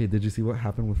 Okay. Okay, did you see what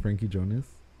happened with Frankie Jonas?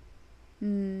 I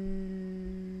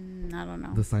don't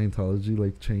know. The Scientology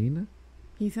like chain?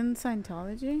 He's in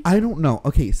Scientology? I don't know.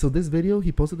 Okay, so this video,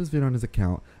 he posted this video on his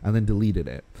account and then deleted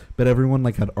it. But everyone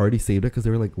like had already saved it because they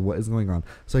were like, what is going on?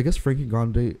 So I guess Frankie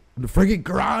Jonas.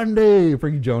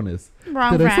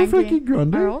 Wrong, Did I say Frankie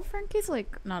Grande? Are all Frankies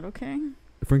like not okay?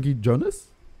 Frankie Jonas?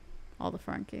 All the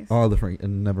Frankies. All the Frank,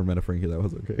 and never met a Frankie that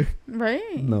was okay.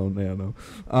 Right? No.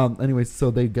 Anyways,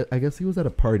 so I guess he was at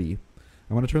a party.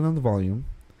 I want to turn down the volume.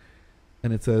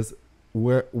 And it says,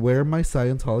 wear my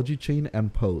Scientology chain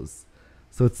and pose.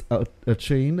 So it's a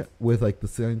chain with like the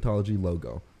Scientology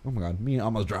logo. Oh my god, me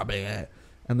almost dropping it.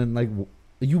 And then like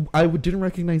didn't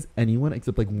recognize anyone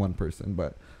except like one person,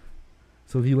 but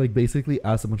so he like basically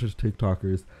asked a bunch of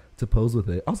TikTokers to pose with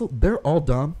it. Also, they're all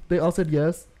dumb. They all said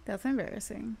yes. That's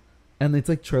embarrassing. And it's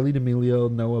like Charlie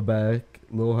D'Amelio, Noah Beck,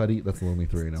 Lil Huddy. That's only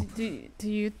three now. Do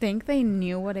you think they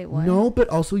knew what it was? No, but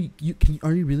also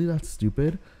are you really that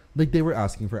stupid? Like, they were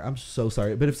asking for it. I'm so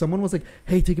sorry. But if someone was like,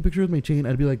 hey, take a picture with my chain,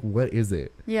 I'd be like, what is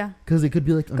it? Yeah. Because it could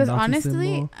be like a Nazi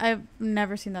honestly, symbol. I've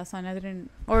never seen that sign. I didn't.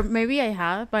 Or maybe I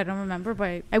have, but I don't remember.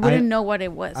 But I wouldn't know what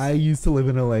it was. I used to live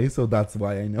in LA, so that's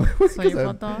why I know.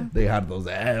 They had those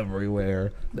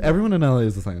everywhere. Everyone in LA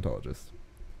is a Scientologist.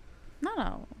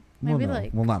 No. Maybe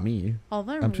well, not me.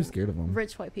 I'm too scared of them.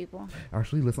 Rich white people.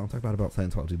 Actually, let's not talk bad about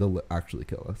Scientology. They'll actually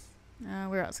kill us.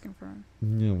 We're asking for them.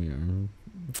 Yeah, we are.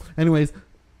 Anyways,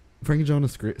 Frankie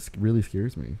Jonas really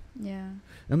scares me. Yeah.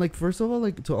 And like, first of all,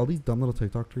 like, to all these dumb little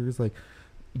TikTokers, like,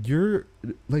 you're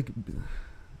like,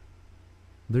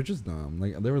 they're just dumb.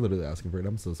 Like, they were literally asking for it.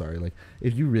 I'm so sorry. Like,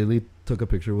 if you really took a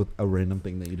picture with a random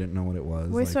thing that you didn't know what it was.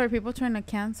 Wait, like, so are people trying to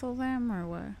cancel them or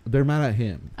what? They're mad at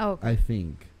him. Oh, okay. I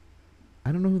think.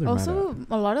 I don't know who they're mad at. Also,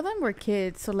 a lot of them were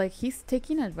kids, so like he's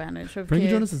taking advantage of Frankie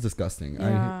kids. Jonas is disgusting.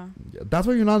 Yeah. That's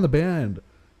why you're not in the band.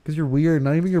 Because you're weird.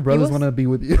 Not even your brothers want to be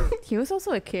with you. He was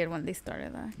also a kid when they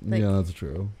started that. Like, yeah, that's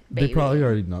true. Baby. They probably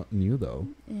already knew, though.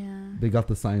 Yeah. They got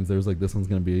the signs. There was like, this one's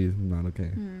going to be not okay.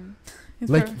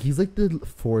 Like, he's like the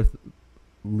fourth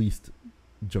least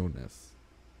Jonas.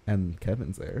 And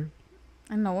Kevin's there.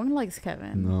 And no one likes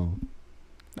Kevin. No.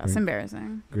 That's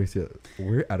embarrassing. Grecia,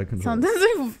 we're out of control.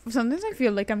 Sometimes I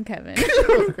feel like I'm Kevin.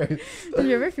 Okay. Do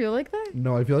you ever feel like that?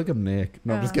 No, I feel like I'm Nick.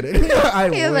 No, I'm just kidding. I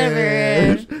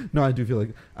wish. No, I do feel like...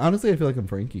 Honestly, I feel like I'm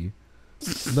Frankie.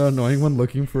 The annoying one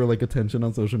looking for like attention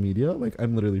on social media. Like,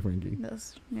 I'm literally Frankie.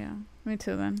 Yeah, me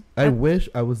too then. I wish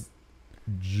I was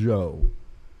Joe.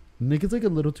 Nick is like a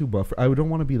little too buff. I don't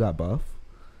want to be that buff.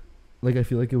 Like, I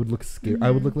feel like it would look scary. I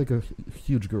would look like a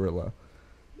huge gorilla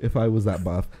if I was that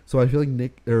buff. So I feel like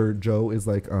Nick or Joe is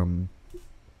like Isn't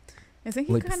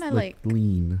he kind of like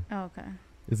lean? Oh, okay.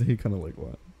 Isn't he kind of like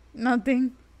what?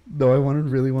 Nothing. No, I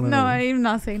really want to. No, I'm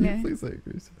not saying it. Please say it,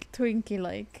 Grace. Twinkie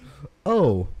like.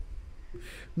 Oh.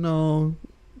 No.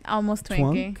 Almost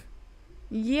Twinkie. Twunk?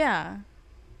 Yeah.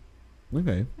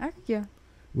 Okay. Yeah.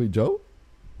 Wait, Joe?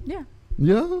 Yeah.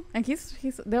 Yeah. And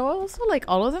he's they're also like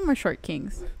all of them are short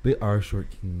kings. They are short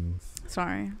kings.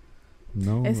 Sorry.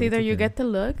 No. It's either you get the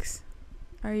looks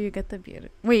or you get the beauty.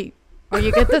 Wait. Or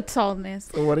you get the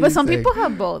tallness. So but some people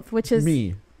have both, which is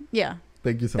me. Yeah.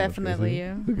 Thank you so Definitely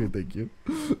much. Definitely you. Okay, thank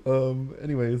you.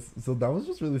 Anyways, so that was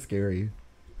just really scary.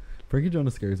 Frankie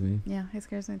Jonas scares me. Yeah, he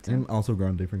scares me too. And also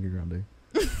Frankie Grande.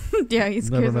 Yeah, he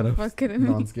scares the fuck out of me.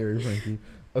 Non-scary Frankie.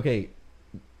 Okay.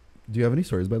 Do you have any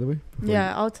stories, by the way?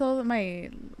 Yeah, I'll tell my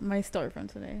story from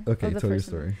today. Okay, tell your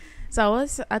story. So I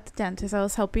was at the dentist. I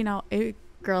was helping out a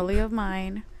girlie of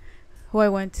mine who I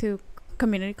went to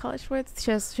community college with.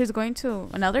 She's going to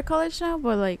another college now,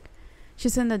 but like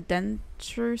she's in the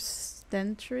dentistry.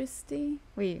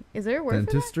 Wait, is there a word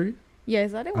dentistry? For that? Yeah,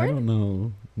 is that a word? I don't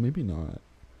know. Maybe not.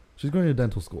 She's going to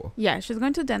dental school. Yeah, she's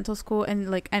going to dental school, and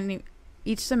like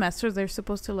each semester they're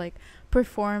supposed to like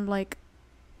perform like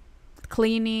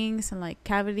cleanings and like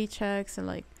cavity checks and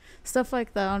like stuff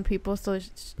like that on people. So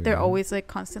they're always like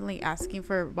constantly asking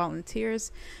for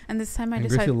volunteers. And this time I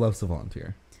decided. Gracia loves to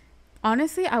volunteer.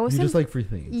 Honestly, I wasn't. You just like free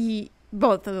things.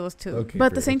 Both of those two. Okay, but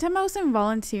at the same time, I wasn't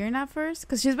volunteering at first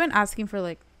because she's been asking for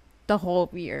like the whole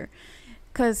year.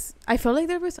 Because I felt like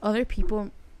there was other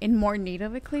people in more need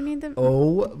of a cleaning than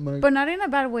but not in a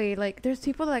bad way. Like there's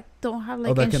people that don't have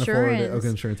like insurance. Can afford it. Okay,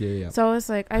 insurance, yeah. So I was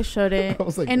like, I shouldn't. I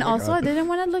was like, and also I didn't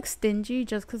want to look stingy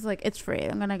just because like it's free,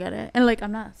 I'm gonna get it, and like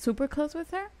I'm not super close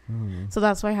with her, so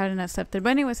that's why I hadn't accepted.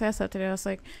 But anyways, I accepted it. I was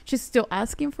like, she's still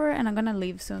asking for it, and I'm gonna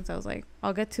leave soon, so I was like,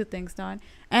 I'll get 2 things done,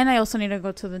 and I also need to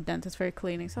go to the dentist for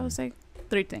cleaning. So I was like,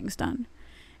 3 things done,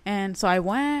 and so I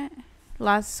went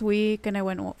last week, and I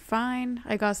went fine.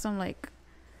 I got some like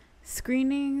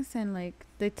screenings, and like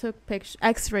they took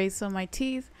x-rays on my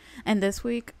teeth, and this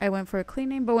week I went for a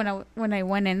cleaning. But when I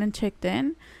went in and checked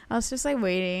in, I was just like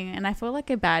waiting, and I felt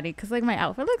like a baddie because like my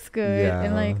outfit looks good,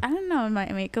 and like I don't know,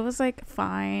 my makeup was like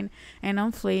fine and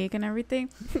on fleek and everything.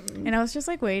 And I was just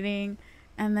like waiting,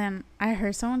 and then I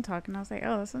heard someone talking. I was like,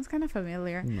 oh, this one's kind of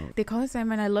familiar. They call his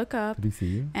name, and I look up. Did he see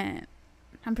you? And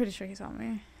I'm pretty sure he saw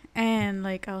me. And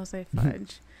like I was like,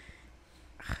 fudge.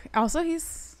 Also,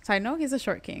 side note, he's a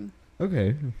short king.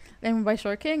 Okay. And by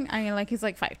short king, I mean like he's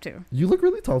like 5'2". You look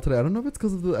really tall today. I don't know if it's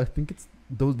because of I think it's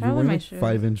those. You're wearing like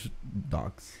 5-inch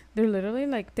docks. They're literally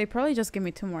like, they probably just give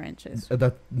me 2 more inches.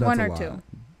 That's 1 or 2.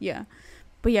 Yeah.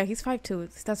 But yeah, he's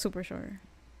 5'2". That's super short.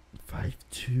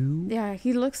 5'2"? Yeah,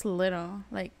 he looks little.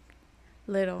 Like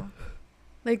little.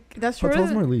 Like that's short. How tall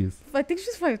is Marlise? I think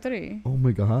she's 5'3". Oh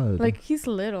my god. Like he's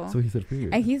little. So he said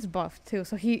period. And he's buff too.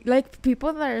 So he like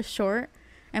people that are short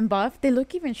and buff, they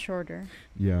look even shorter.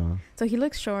 Yeah. So he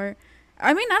looks short.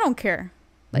 I mean, I don't care.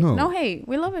 Like no hate.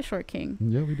 We love a short king.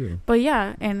 Yeah, we do. But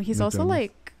yeah, and he's also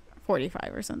like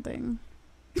 45 or something.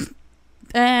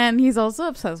 And he's also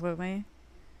obsessed with me.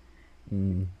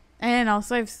 And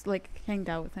also I've like hanged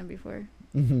out with him before.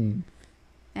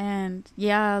 And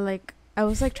yeah, like I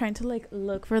was like trying to like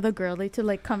look for the girlie to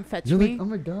like come fetch me. Like, oh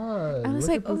my god! I was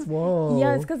look like, at this wall.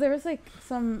 Yeah, it's because there was like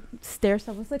some stairs.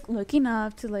 I was like looking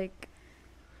up to look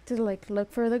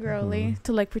for the girlie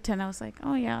to like pretend I was like,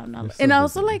 oh yeah, I'm not. So and I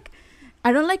also like,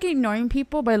 I don't like ignoring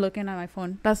people by looking at my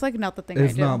phone. That's like not the thing I do.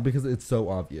 It's not, because it's so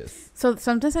obvious. So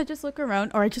sometimes I just look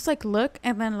around, or I just like look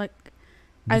and then like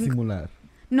Disimular.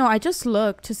 No, I just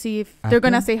look to see if they're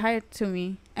gonna say hi to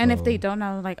me, and if they don't,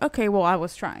 I'm like, okay, well, I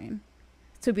was trying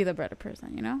to be the better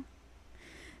person, you know.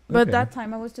 But that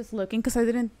time I was just looking because I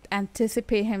didn't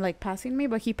anticipate him like passing me,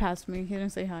 but he passed me. He didn't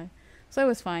say hi, so it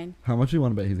was fine. How much do you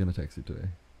want to bet he's gonna text you today?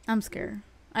 I'm scared.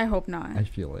 I hope not. I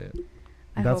feel it.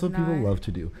 That's what people love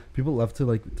to do. People love to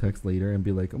like text later and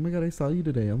be like, "Oh my god, I saw you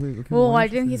today." I'm like, "Okay." Well, why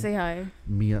didn't he say hi?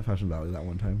 Me at Fashion Valley that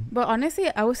one time. But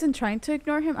honestly, I wasn't trying to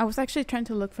ignore him. I was actually trying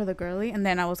to look for the girlie, and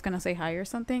then I was gonna say hi or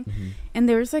something. And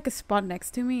there was like a spot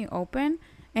next to me open,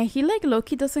 and he like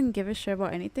low-key doesn't give a shit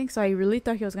about anything. So I really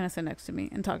thought he was gonna sit next to me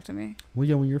and talk to me. Well,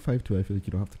 yeah, when you're 5'2", I feel like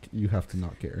you have to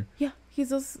not care. Yeah,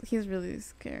 he's really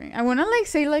scary. I wanna like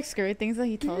say like scary things that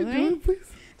he told me.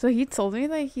 So he told me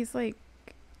that he's like,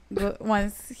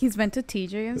 once he's been to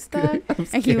TJ and stuff,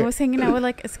 and he was hanging out with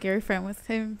like a scary friend with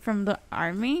him from the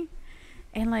army,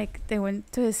 and like they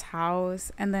went to his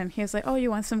house, and then he was like, "Oh, you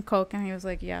want some coke?" And he was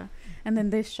like, "Yeah." And then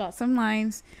they shot some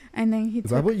lines, and then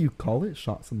is that what you call it?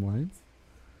 Shot some lines?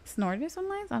 Snorted some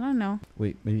lines? I don't know.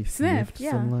 Wait, maybe sniffed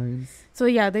some lines. So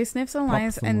yeah, they sniffed some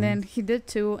lines, and then he did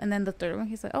 2, and then the third one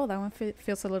he's like, "Oh, that one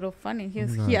feels a little funny."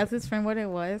 He asked his friend what it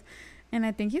was, and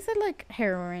I think he said like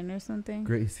heroin or something.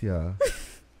 Grecia.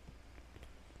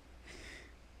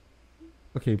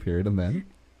 Okay, period.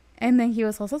 And then he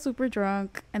was also super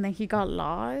drunk, and then he got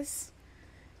lost.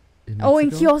 And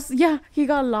he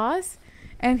got lost,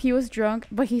 and he was drunk,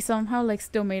 but he somehow like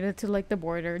still made it to like the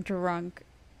border drunk,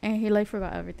 and he like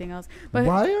forgot everything else. But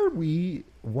why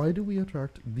do we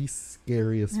attract the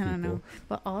scariest people? I don't know.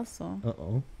 But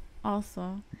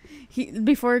also he,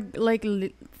 before like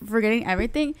forgetting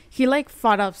everything, he like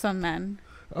fought up some men.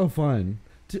 Oh, fine.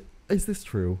 Is this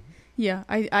true? Yeah,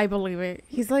 I believe it.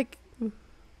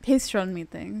 He's shown me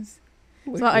things.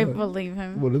 Like so what? I believe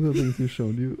him. What are the things he's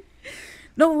shown you?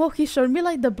 No, well, he showed me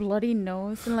like the bloody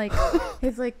nose and like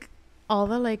his like all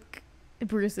the like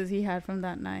bruises he had from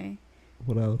that night.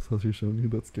 What else has he shown you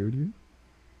that scared you?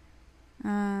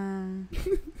 I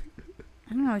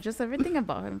don't know, just everything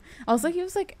about him. Also, he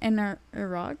was like in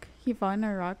Iraq. He fought in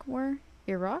Iraq war.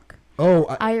 Iraq? Oh,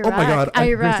 Iraq. Oh my god!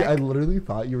 Iraq. I literally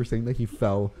thought you were saying that he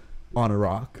fell on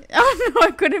Iraq. Oh no,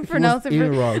 I couldn't pronounce it.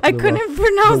 I couldn't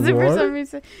pronounce it for some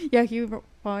reason. Yeah, he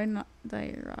fought in the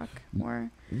Iraq war.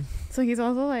 So he's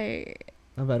also like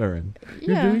a veteran.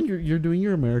 Yeah. You're doing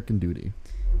your American duty.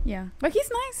 Yeah, but he's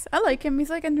nice. I like him. He's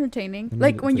like entertaining.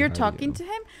 Like when you're talking to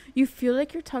him, you feel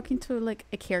like you're talking to like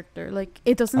a character. Like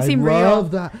it doesn't seem real. I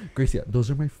love that, Grecia.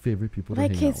 Those are my favorite people to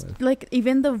hang out with. Like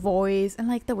even the voice and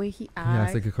like the way he acts. Yeah,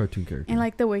 it's like a cartoon character. And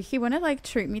like the way he wanna like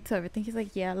treat me to everything. He's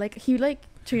like, yeah, like he like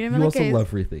treated me like. You also love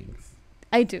free things.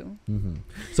 I do.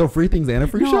 So free things and a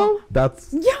free show?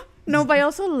 That's... Yeah. No, but I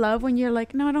also love when you're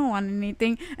like, no, I don't want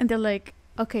anything. And they're like,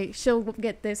 okay, she'll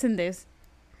get this and this.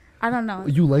 I don't know.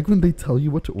 You like when they tell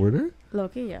you what to order?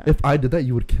 Loki, yeah. If I did that,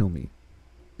 you would kill me.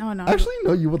 Oh, no. Actually,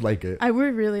 no, you would like it. I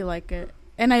would really like it.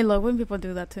 And I love when people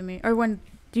do that to me. Or when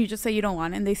you just say you don't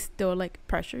want it and they still, like,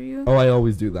 pressure you. Oh, I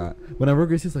always do that. Whenever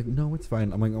Gracie's like, no, it's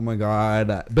fine. I'm like, oh, my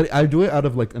God. But I do it out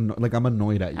of, like, I'm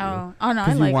annoyed at you. Oh no, I like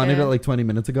it. Because you wanted it, like, 20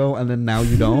 minutes ago, and then now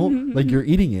you don't. Like, you're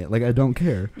eating it. Like, I don't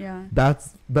care. Yeah.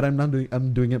 But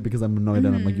I'm doing it because I'm annoyed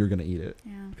and I'm like, you're going to eat it.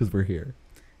 Yeah. Because we're here.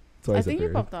 So I think you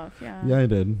popped off, yeah. Yeah, I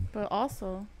did. But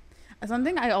also...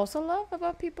 something I also love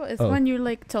about people is when you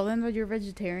like tell them that you're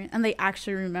vegetarian and they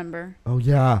actually remember. Oh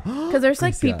yeah, because there's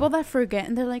like people that forget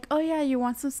and they're like, oh yeah, you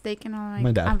want some steak, and I'm like,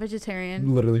 my dad. I'm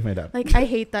vegetarian. Literally my dad. Like I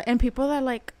hate that. And people that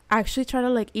like actually try to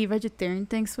like eat vegetarian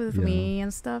things with me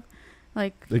and stuff,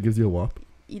 like it gives you a whop.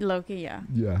 Loki, yeah.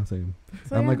 Yeah, same.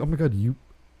 So, I'm like, oh my God, you,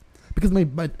 because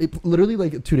it literally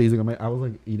like 2 days ago, I was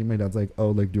like eating. My dad's like,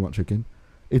 oh, like, do you want chicken?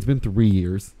 It's been 3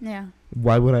 years. Yeah.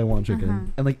 Why would I want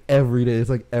chicken? And like every day, it's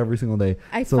like every single day.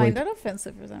 I find that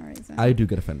offensive for some reason. I do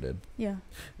get offended. Yeah.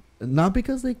 Not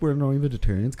because like we're annoying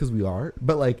vegetarians, because we are,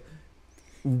 but like,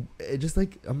 it just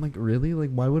like, I'm like, really?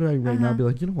 Like, why would I now be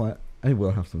like, you know what? I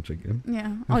will have some chicken.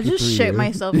 Yeah. I'll just shit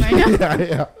myself right now.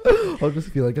 yeah. I'll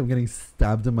just feel like I'm getting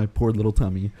stabbed in my poor little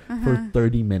tummy for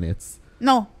 30 minutes.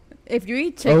 No. If you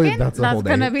eat chicken, that's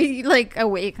going to be like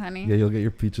awake, honey. Yeah, you'll get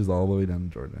your peaches all the way down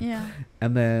to Jordan. Yeah.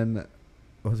 And then,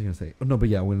 what was I going to say? Oh, no, but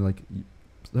yeah,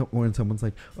 when someone's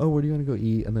like, oh, where do you want to go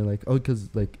eat? And they're like, oh, because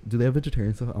like, do they have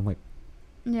vegetarian stuff? I'm like,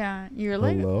 yeah, you're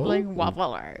like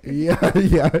waffle art. Yeah.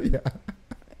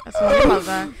 So I love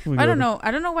that. I don't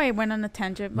know why I went on a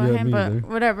tangent about him, but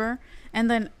whatever.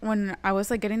 And then when I was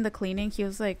like getting the cleaning, he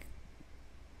was like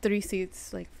 3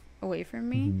 seats like away from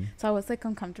me, so I was like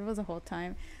uncomfortable the whole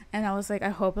time. And I was like, I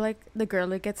hope like the girl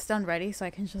like gets done ready so I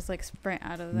can just like sprint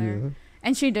out of there. Yeah.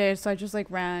 And she did, so I just like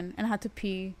ran and had to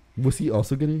pee. Was he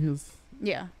also getting his?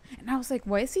 Yeah. And I was like,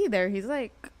 why is he there? He's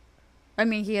like, I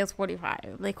mean, he has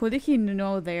 45. Like, who did he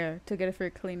know there to get it for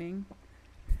cleaning?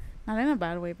 Not in a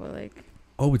bad way, but like.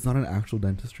 Oh, it's not an actual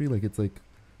dentistry? Like, it's like,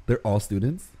 they're all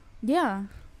students? Yeah.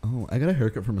 Oh, I got a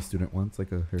haircut from a student once,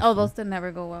 like a haircut. Oh, those did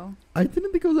never go well. I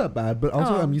didn't think it was that bad, but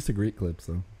also I'm used to great clips,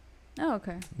 so. Oh,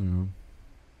 okay. Yeah.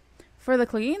 For the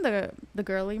clean, the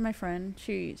girlie, my friend,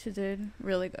 she did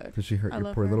really good. Did she hurt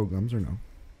your poor little gums or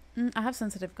no? I have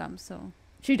sensitive gums, so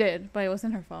she did, but it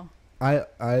wasn't her fault.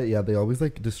 Yeah, they always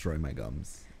like destroy my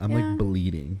gums. I'm like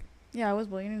bleeding. Yeah, I was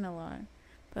bleeding a lot,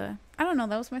 but I don't know.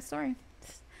 That was my story.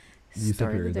 You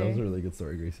said yours. That was a really good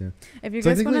story, Grecia. If you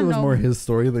guys want to know, it was more his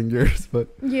story than yours, but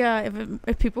yeah,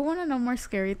 if people want to know more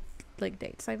scary like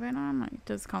dates I've been on, like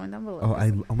just comment down below.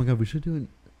 Oh my God, we should do an.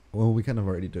 Well, we kind of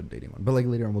already did a dating one, but like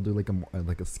later on we'll do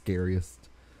like a scariest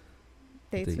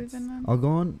dates we've been on. I'll go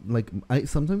on like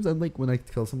sometimes I'm like when I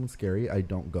tell someone scary I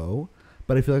don't go,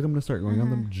 but I feel like I'm gonna start going on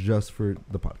them just for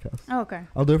the podcast. Oh, okay.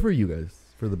 I'll do it for you guys,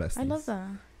 for the besties. I love that.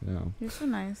 Yeah. You're so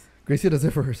nice. Gracie does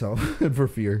it for herself and for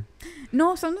fear.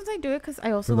 No, sometimes I do it because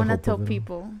I also want to tell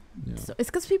people. Yeah. So it's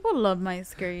because people love my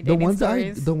scary dating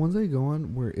stories. The ones I go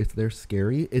on where they're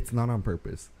scary, it's not on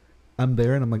purpose. I'm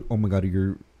there and I'm like, oh my God,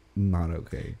 you're not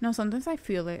okay. No, sometimes I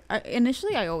feel it.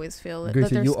 Initially, I always feel it.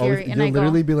 Gracie, that they're scary, and you'll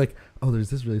literally be like, "Oh, there's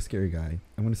this really scary guy.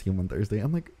 I'm gonna see him on Thursday."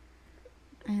 I'm like,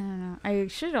 I don't know. I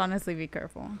should honestly be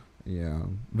careful. Yeah,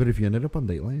 but if you ended up on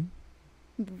Dateline,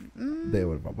 they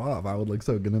would pop off. I would look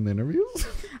so good in the interviews.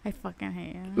 I fucking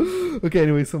hate it. Okay,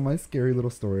 anyway, so my scary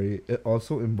little story. It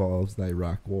also involves the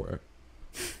Iraq War.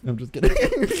 I'm just kidding.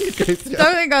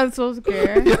 Something got so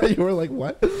scared. Yeah, you were like,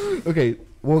 "What?" Okay,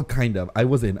 well, kind of. I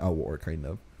was in a war, kind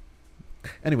of.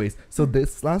 Anyways, so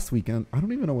this last weekend, I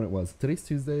don't even know when it was. Today's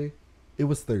Tuesday. It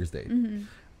was Thursday.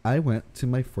 I went to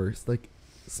my first like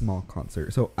small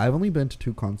concert. So I've only been to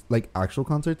 2 actual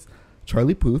concerts.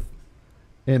 Charlie Puth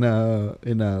in a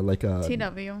like a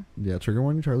TW. Yeah, trigger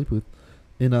warning, Charlie Puth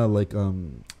in a like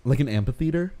an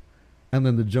amphitheater, and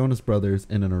then the Jonas Brothers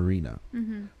in an arena.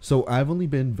 So I've only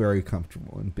been very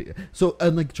comfortable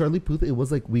and like Charlie Puth, it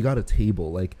was like we got a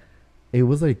table like. It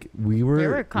was like we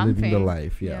were living the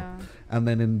life, yeah. And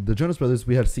then in the Jonas Brothers,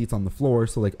 we had seats on the floor,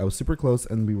 so like I was super close,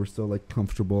 and we were still like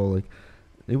comfortable. Like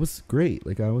it was great.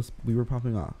 Like we were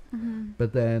popping off.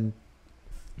 But then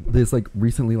this like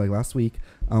recently, like last week,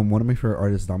 one of my favorite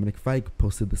artists, Dominic Fike,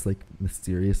 posted this like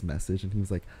mysterious message, and he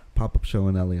was like pop-up show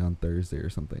in LA on Thursday or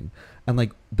something. And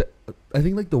like I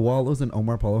think like the Wallows and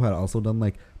Omar Polo had also done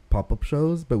like pop-up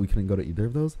shows, but we couldn't go to either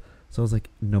of those. So I was like,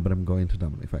 no, but I'm going to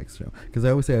Dominic Fike's show. Because I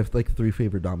always say I have like 3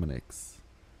 favorite Dominics.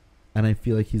 And I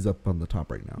feel like he's up on the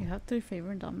top right now. You have 3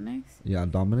 favorite Dominics? Yeah,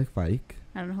 Dominic Fike.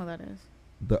 I don't know who that is.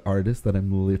 The artist that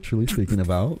I'm literally speaking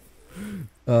about.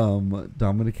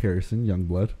 Dominic Harrison,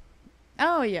 Youngblood.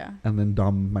 Oh, yeah. And then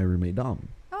my roommate Dom.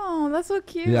 Oh, that's so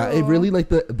cute. Yeah, it really, like,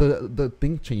 the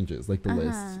thing changes, like, the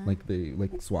list. Like, they,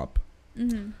 like, swap.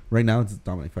 Mm-hmm. Right now, it's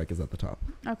Dominic Fike is at the top.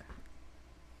 Okay.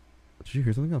 Did you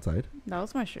hear something outside? That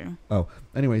was my shoe. Oh,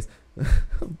 anyways.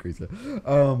 I'm crazy.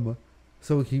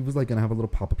 So he was, like, going to have a little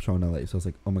pop-up show in LA. So I was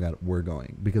like, oh, my God, we're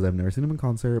going. Because I've never seen him in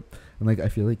concert. And, like, I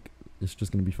feel like it's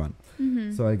just going to be fun.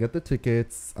 Mm-hmm. So I get the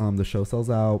tickets. The show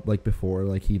sells out, like, before,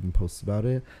 like, he even posts about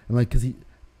it. And, like, because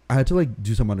I had to, like,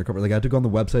 do some undercover. Like, I had to go on the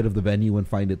website of the venue and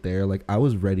find it there. Like, I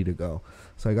was ready to go.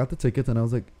 So I got the tickets, and I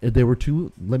was like, they were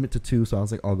limit to 2. So I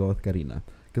was like, I'll go with Karina.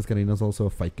 Because Karina's also a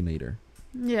Fike-nator.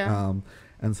 Yeah.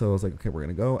 And so I was like, okay, we're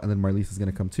going to go. And then Marlise is going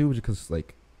to come, too, because,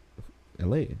 like,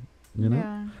 LA. You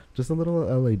know, just a little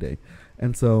LA day.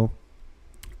 And so,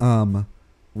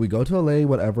 we go to LA,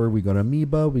 whatever. We go to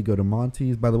Amoeba. We go to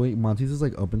Monty's. By the way, Monty's is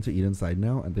like open to eat inside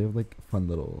now, and they have like fun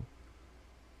little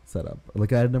setup.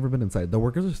 Like I had never been inside. The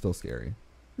workers are still scary.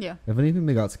 Yeah. If anything,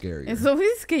 they got scary. It's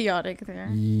always chaotic there.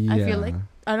 Yeah. I feel like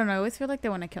I don't know. I always feel like they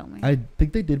want to kill me. I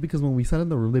think they did because when we sat in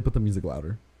the room, they put the music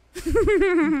louder.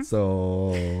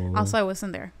 So. Also, I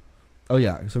wasn't there. Oh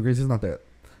yeah. So Gracie's not there.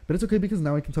 But it's okay because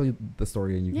now I can tell you the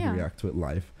story and you can react to it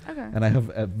live. Okay. And I have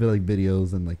like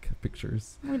videos and like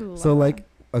pictures. So like,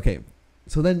 okay.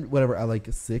 So then whatever, at like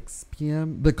 6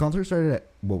 p.m. The concert started at,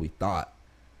 well, we thought.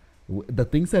 The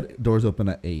thing said doors open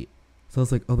at 8. So I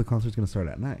was like, oh, the concert's going to start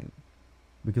at 9.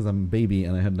 Because I'm a baby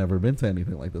and I had never been to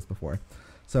anything like this before.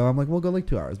 So I'm like, we'll go like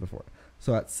 2 hours before.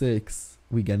 So at 6,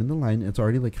 we get in the line. It's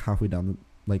already like halfway down the,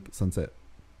 like Sunset.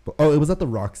 But, oh, it was at the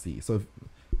Roxy. So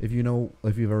if you know,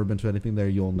 if you've ever been to anything there,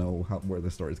 you'll know where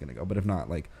the story's going to go. But if not,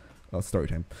 like, story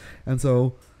time. And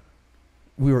so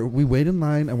we wait in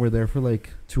line and we're there for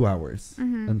like 2 hours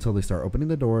until they start opening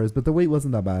the doors. But the wait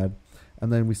wasn't that bad.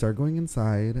 And then we start going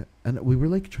inside and we were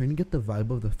like trying to get the vibe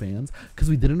of the fans because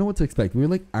we didn't know what to expect. We were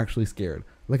like actually scared.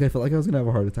 Like I felt like I was going to have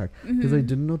a heart attack because I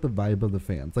didn't know the vibe of the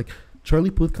fans. Like Charlie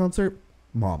Puth concert,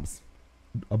 moms,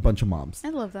 a bunch of moms. I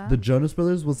love that. The Jonas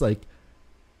Brothers was like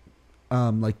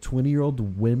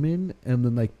 20-year-old women and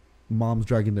then like moms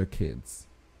dragging their kids.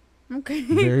 Okay.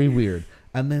 Very weird.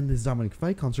 And then this Dominic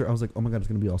Fike concert, I was like, oh my God, it's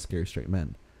going to be all scary straight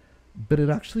men. But it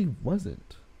actually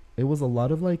wasn't. It was a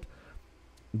lot of like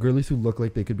girlies who look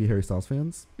like they could be Harry Styles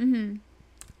fans. And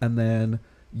then,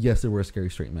 yes, there were scary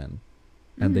straight men.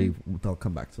 And they'll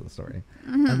come back to the story.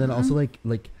 And then also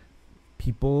like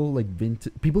people like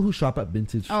people who shop at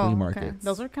vintage flea markets. Okay.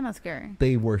 Those are kind of scary.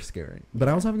 They were scary. But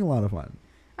I was having a lot of fun.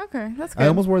 Okay, that's good. I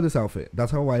almost wore this outfit.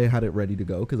 That's how I had it ready to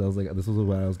go because I was like, this was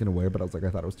what I was going to wear, but I was like,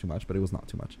 I thought it was too much, but it was not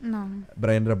too much. No.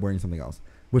 But I ended up wearing something else,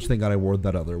 which thank God I wore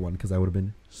that other one because I would have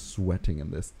been sweating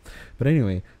in this. But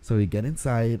anyway, so we get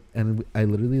inside and I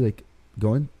literally like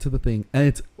go into the thing and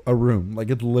it's a room.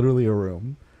 Like it's literally a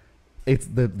room. It's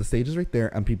the stage is right there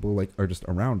and people like are just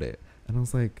around it. And I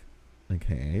was like,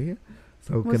 okay.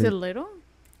 So was it little?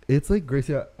 It's like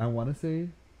Grecia, I want to say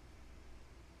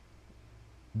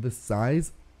the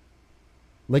size,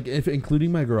 like if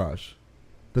including my garage,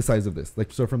 the size of this,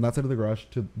 like so from that side of the garage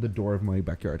to the door of my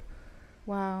backyard.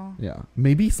 Wow. Yeah,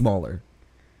 maybe smaller.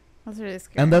 That's really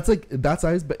scary. And that's like that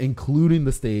size, but including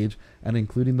the stage and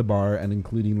including the bar and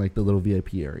including like the little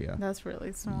VIP area. That's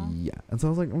really small. Yeah, and so I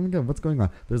was like, oh my God, what's going on?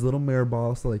 There's a little mirror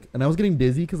ball, so like, and I was getting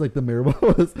dizzy because like the mirror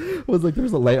ball was like there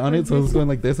was a light on it, so I was going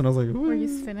like this, and I was like, ooh. Were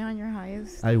you spinning on your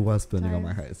highest? I was spinning on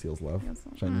my highest heels, love,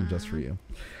 shining just for you.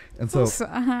 And so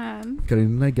Karina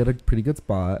and I get a pretty good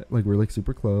spot, like we're like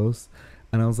super close,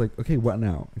 and I was like, okay, what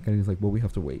now? And Karina's like, well, we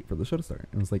have to wait for the show to start.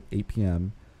 And it was like 8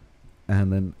 p.m.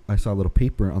 And then I saw a little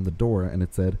paper on the door, and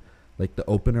it said like the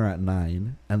opener at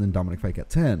 9, and then Dominic Fike at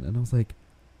 10. And I was like,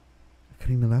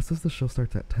 Karina, that says the show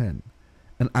starts at 10,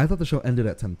 and I thought the show ended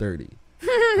at 10:30.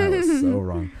 I was so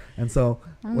wrong. And so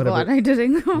I'm glad I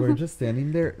didn't go. We're just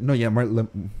standing there. No, yeah,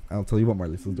 I'll tell you what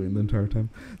Marlise was doing the entire time.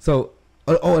 So.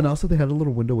 Oh, and also they had a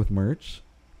little window with merch.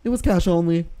 It was cash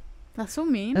only. That's so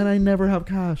mean. And I never have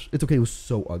cash. It's okay. It was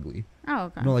so ugly. Oh,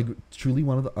 okay. No, like truly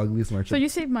one of the ugliest merch. So you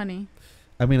saved money.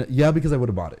 I mean, yeah, because I would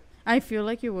have bought it. I feel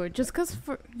like you would. Just because,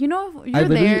 you're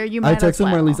there, you might as well.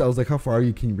 I texted Marlise. I was like, how far are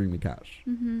you? Can you bring me cash?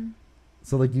 Mm-hmm.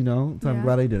 So, like, so I'm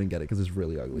glad I didn't get it because it's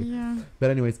really ugly. Yeah.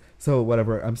 But anyways, so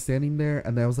whatever. I'm standing there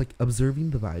and I was like observing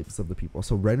the vibes of the people.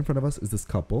 So right in front of us is this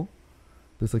couple.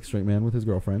 This like straight man with his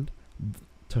girlfriend.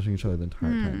 Touching each other the entire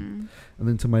time. And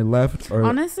then to my left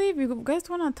honestly, if you guys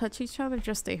want to touch each other,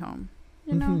 just stay home.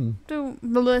 you know, to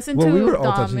listen to Well, we were all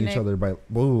Dominic. touching each other by...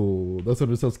 Whoa, that's what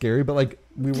was so scary. But, like,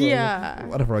 we were... Yeah.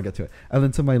 Whatever, I'll get to it. And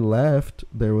then to my left,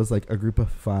 there was, like, a group of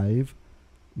 5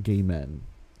 gay men.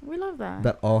 We love that.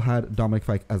 That all had Dominic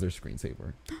Fike as their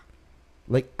screensaver.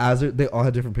 Like, they all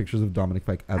had different pictures of Dominic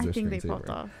Fike as their screensaver. I think they popped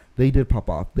off. They did pop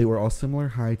off. They were all similar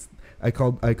heights. I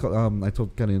told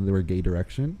Karina they were gay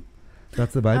direction.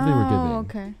 That's the vibe they were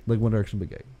giving. Okay. Like One Direction, but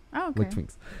gay. Oh, okay. Like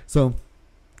twinks. So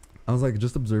I was like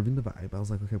just observing the vibe. I was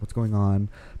like, okay, what's going on?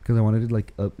 Because I wanted to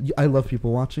like, I love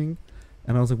people watching,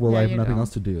 and I was like, well, I have nothing else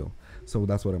to do, so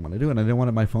that's what I want to do. And I didn't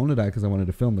want my phone to die because I wanted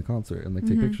to film the concert and like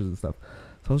take pictures and stuff.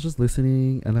 So I was just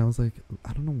listening, and I was like,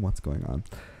 I don't know what's going on.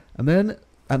 And then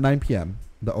at 9 p.m.,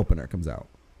 the opener comes out.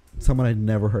 Someone I'd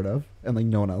never heard of, and like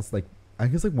no one else. Like I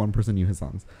guess like one person knew his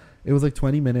songs. It was like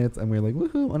 20 minutes, and we were like,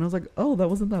 woohoo. And I was like, oh, that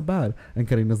wasn't that bad. And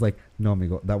Karina's like, no,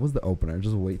 amigo, that was the opener.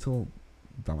 Just wait till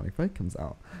Dominic Fike comes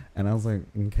out. And I was like,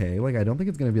 okay, like, I don't think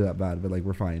it's going to be that bad, but like,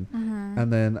 we're fine.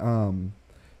 And then,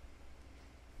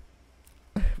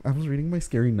 I was reading my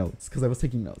scary notes because I was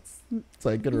taking notes.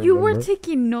 So I could remember. You were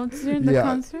taking notes during the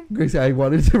concert? Gracie, I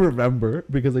wanted to remember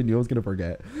because I knew I was going to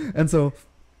forget. And so,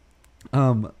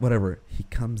 whatever. He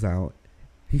comes out.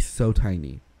 He's so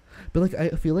tiny. But like, I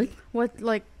feel like. What,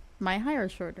 like, my height or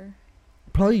shorter?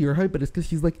 Probably your height, but it's because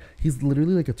he's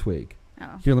literally like a twig.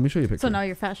 Oh. Here, let me show you a picture. So now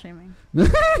you're fat shaming. No,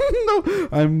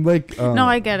 I'm like... no,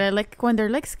 I get it. Like, when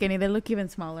they're like skinny, they look even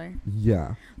smaller.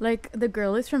 Yeah. Like, the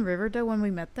girlies from Riverdale, when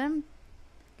we met them,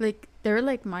 like, they're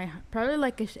like probably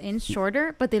like an inch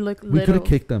shorter, but they look little. We could have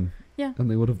kicked them. Yeah.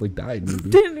 And they would have like died maybe.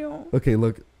 Daniel. Okay,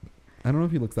 look. I don't know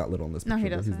if he looks that little in this picture. No, he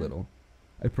doesn't. He's little.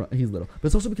 He's little. But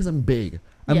it's also because I'm big.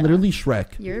 I'm literally Shrek.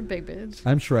 You're a big bitch.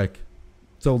 I'm Shrek.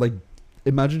 So, like,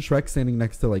 imagine Shrek standing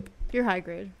next to, like... You're high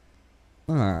grade.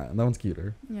 Ah, that one's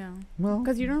cuter. Yeah. Well...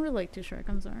 Because you don't relate to Shrek,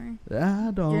 I'm sorry.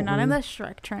 I don't. You're not in the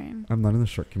Shrek train. I'm not in the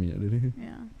Shrek community.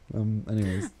 Yeah.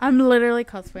 Anyways. I'm literally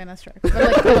cosplaying as Shrek. But,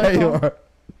 like, yeah, you are.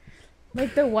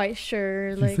 Like the white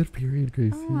shirt. She said period,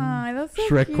 Gracie. That's so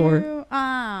Shrek cute. core.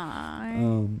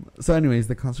 Ah. So anyways,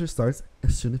 the concert starts.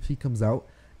 As soon as he comes out,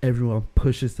 everyone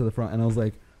pushes to the front. And I was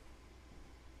like...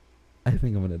 I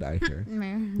think I'm gonna die here.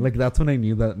 Like, that's when I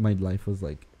knew that my life was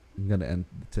like gonna end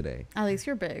today. At least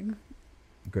you're big.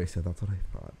 Grace said, that's what I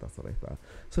thought.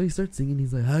 So he starts singing.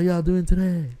 He's like, how y'all doing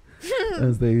today?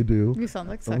 As they do. You sound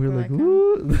like exactly we're like, like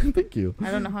woo. Thank you.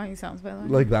 I don't know how he sounds, by the way.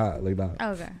 Like that.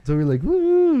 Oh, okay. So we're like,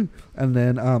 woo. And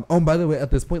then, by the way, at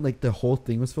this point, like, the whole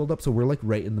thing was filled up. So we're like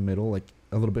right in the middle, like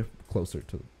a little bit closer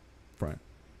to the front.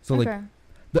 So like,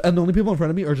 and the only people in front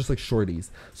of me are just like shorties.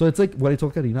 So it's like what I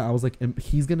told Karina. I was like,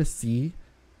 he's gonna see,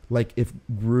 like, if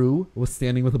Gru was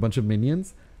standing with a bunch of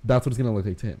minions, that's what it's gonna look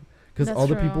like to him. Because all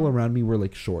the people around me were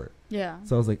like short. Yeah.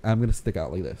 So I was like, I'm gonna stick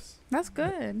out like this. That's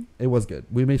good. It was good.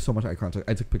 We made so much eye contact.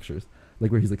 I took pictures,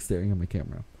 like, where he's like staring at my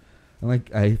camera, and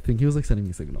like I think he was like sending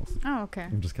me signals. Oh, okay.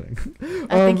 I'm just kidding.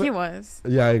 I think he was.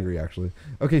 Yeah, I agree actually.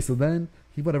 Okay, so then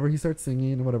he starts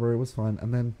singing and whatever. It was fun,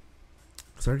 and then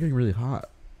it started getting really hot.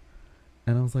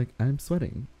 And I was like, I'm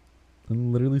sweating.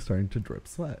 I'm literally starting to drip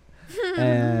sweat.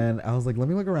 And I was like, let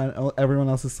me look around. Oh, everyone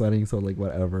else is sweating, so like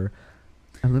whatever.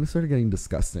 And then it started getting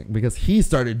disgusting because he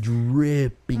started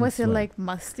dripping. Was sweat. it like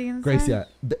musty inside? Grace, yeah.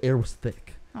 The air was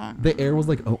thick. The air was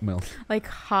like oatmeal. Like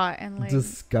hot and like...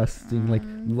 disgusting. Like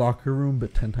locker room,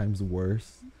 but 10 times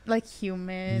worse. Like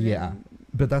humid. Yeah.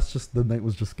 But that's just, the night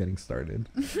was just getting started.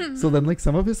 So then like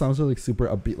some of his songs are like super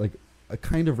upbeat, like a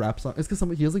kind of rap song. It's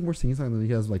because he has like more singing songs than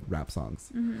he has like rap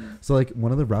songs. So like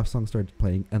one of the rap songs started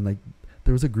playing, and like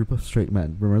there was a group of straight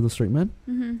men. Remember the straight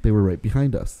men? They were right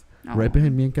behind us, right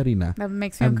behind me and Karina. That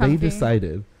makes me uncomfy. They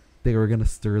decided they were gonna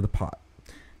stir the pot.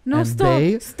 No,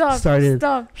 and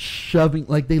stop! Shoving,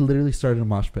 like they literally started a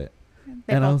mosh pit.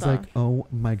 And I was like, oh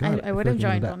my god! I would have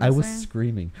joined. I was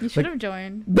screaming. You should have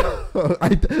joined. I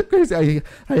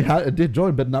did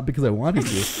join, but not because I wanted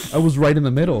to. I was right in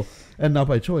the middle, and not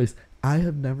by choice. I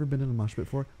have never been in a mosh pit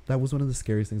before. That was one of the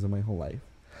scariest things in my whole life.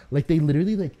 Like, they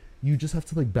literally, like, you just have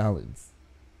to like balance.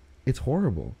 It's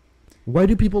horrible. Why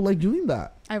do people like doing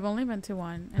that? I've only been to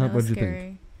one, and it was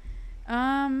scary.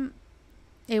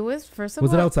 It was, first of all...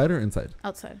 Was it outside or inside?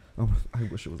 Outside. Oh, I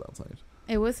wish it was outside.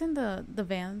 It was in the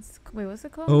Vans. Wait, what's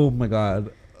it called? Oh my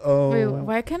god. Oh. Wait,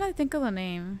 why can't I think of the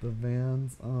name? The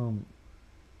Vans. Oh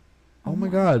my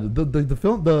god. The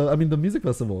film. The music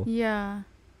festival. Yeah.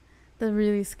 The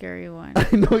really scary one. I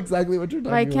know exactly what you're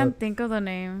talking about. I can't think of the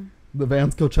name. The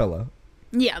Vans Coachella.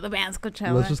 Yeah, the Vans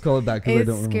Coachella. Let's just call it that because I don't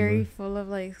remember. It's scary, full of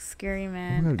like scary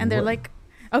men, and they're like,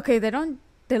 okay, they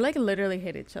like literally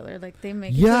hit each other. Like they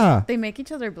make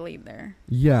each other bleed there.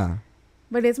 Yeah.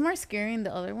 But it's more scary in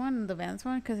the other one, the Vans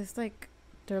one, because it's like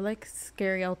They're like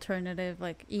scary alternative,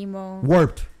 like emo.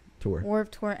 Warped Tour.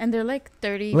 And they're like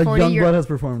 30, like 40 Youngblood has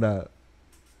performed at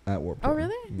Warped Tour. Oh,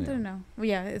 really? Yeah. I don't know. Well,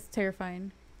 yeah, it's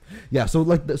terrifying. Yeah, so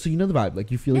like, so you know the vibe.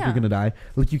 Like, you feel like you're gonna die.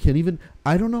 Like, you can't even.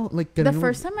 I don't know. Like, the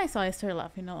first time I saw, I started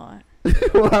laughing a lot.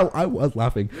 Well, I was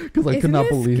laughing because I could not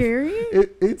believe. Scary?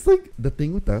 It's like the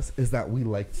thing with us is that we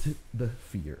like the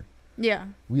fear. Yeah.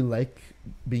 We like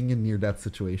being in near-death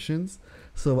situations.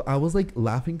 So I was like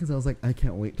laughing because I was like, I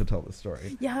can't wait to tell this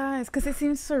story. Yeah, it's because it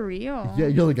seems surreal. Yeah,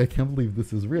 you're like, I can't believe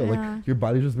this is real. Yeah. Like, your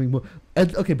body's just being moved.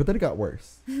 And, okay, but then it got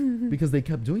worse because they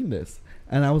kept doing this.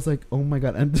 And I was like, oh my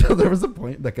God. And so there was a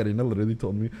point that Karina literally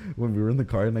told me when we were in the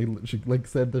car, and she like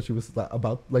said that she was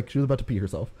about to pee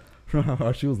herself from how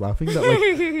hard she was laughing. That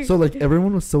like, so like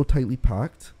everyone was so tightly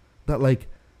packed that like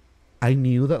I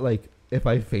knew that like if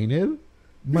I fainted,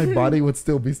 my body would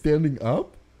still be standing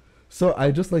up. So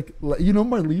I just like you know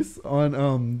Marlise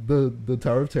on the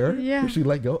Tower of Terror? Yeah. Where she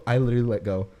let go? I literally let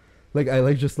go. Like I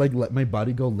like just like let my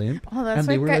body go limp. Oh, that's and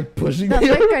they were like pushing me. That's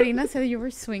like Karina said you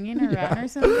were swinging around or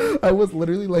something. I was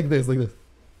literally like this.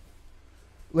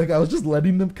 Like I was just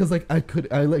letting them because like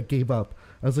I like gave up.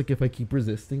 I was like, if I keep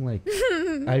resisting, like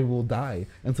I will die.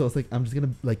 And so I was like, I'm just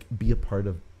gonna like be a part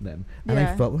of them. And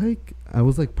I felt like I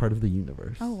was like part of the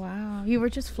universe. Oh wow, you were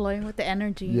just flowing with the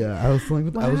energy. Yeah, I was flowing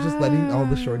with. Wow. I was just letting all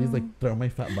the shorties like throw my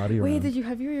fat body around. Wait, did you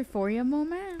have your euphoria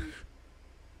moment?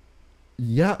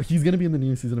 Yeah, he's gonna be in the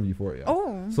new season of Euphoria.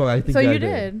 Oh, so I think. So you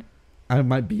did. I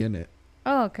might be in it.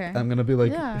 Oh, okay. I'm gonna be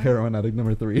like heroin addict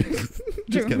number 3.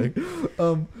 Just kidding.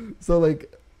 So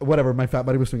like whatever, my fat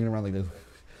body was swinging around like this.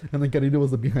 And then Karina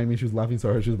was behind me. She was laughing so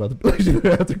hard. She was about to, like, she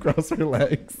had to cross her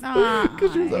legs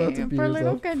because she was about to pee herself.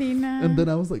 Little Karina. And then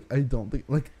I was like, I don't think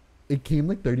like it came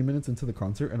like 30 minutes into the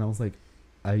concert, and I was like,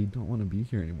 I don't want to be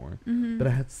here anymore. Mm-hmm. But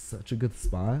I had such a good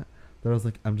spot that I was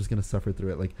like, I'm just gonna suffer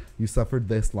through it. Like you suffered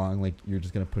this long, like you're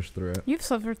just gonna push through it. You've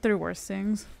suffered through worse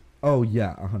things. Oh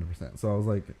yeah, 100%. So I was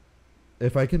like,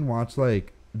 if I can watch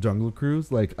like Jungle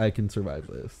Cruise, like I can survive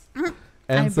this.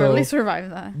 And I barely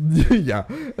survived that. Yeah.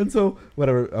 And so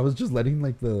whatever, I was just letting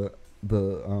like the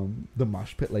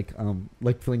mosh pit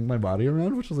like fling my body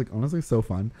around, which was like honestly so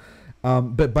fun.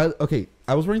 But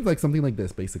I was wearing like something like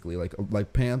this basically,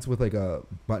 like pants with like a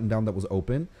button down that was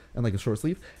open and like a short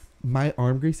sleeve. My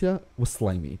arm, Grecia, was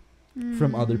slimy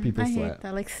from other people's sweat. I hate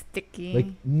that, like sticky. Like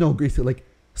no, Grecia, like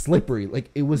slippery. Like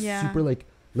it was super like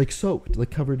soaked, like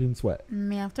covered in sweat.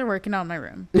 Me after working out in my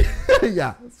room.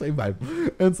 Yeah, same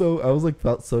vibe. And so I was like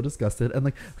felt so disgusted, and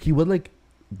like he would like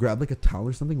grab like a towel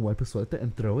or something, wipe his sweat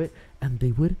and throw it, and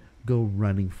they would go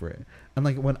running for it. And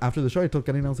like when after the show I told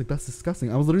Karina, I was like, that's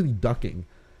disgusting. I was literally ducking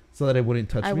so that it wouldn't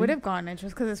touch me. I would have gone it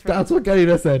just because it's That's what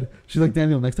Karina said. She's like,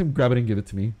 Daniel, next time grab it and give it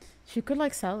to me. She could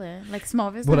like sell it, like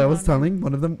small business. What I was telling,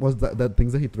 one of them was that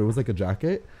things that he threw was like a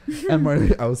jacket. And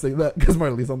I was saying that because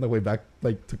Marlise on the way back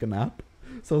like took a nap.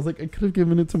 So I was like, I could have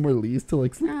given it to Marlise to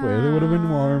like sleep with. It would have been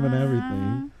warm and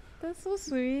everything. That's so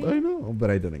sweet. I know,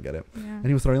 but I didn't get it. Yeah. And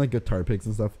he was throwing like guitar picks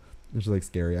and stuff, which is like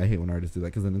scary. I hate when artists do that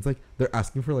because then it's like they're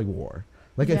asking for like war.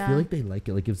 Like I feel like they like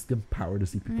it. Like gives them power to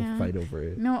see people fight over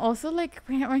it. No, also like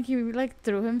when he like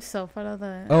threw himself out of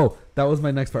the. Oh, that was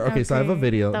my next part. Okay, so I have a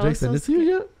video. Did I send it to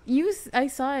you yet? I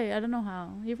saw it. I don't know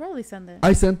how. You probably sent it.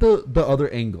 I sent the other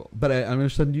angle, but I'm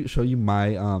gonna show you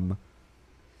my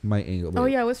my angle. Oh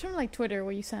yeah, it was from like Twitter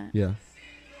what you sent. Yeah.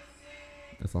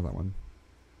 It's not that one.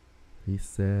 He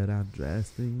said, I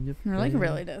dressed in your You're like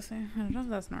really dizzy. I don't know if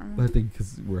that's normal. I think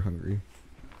because we're hungry.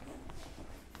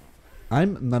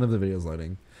 None of the videos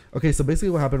loading. Okay, so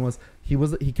basically what happened was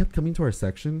he kept coming to our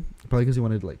section probably because he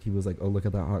wanted he was like, oh look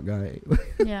at that hot guy.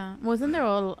 Yeah, wasn't there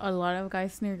a lot of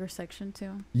guys near your section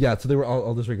too? Yeah, so they were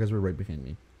all the straight guys were right behind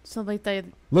me. So like they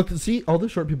look, see, all the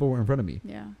short people were in front of me.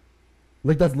 Yeah.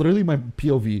 Like that's literally my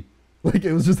POV. Like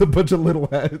it was just a bunch of little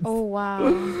heads. Oh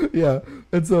wow. Yeah,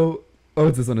 and so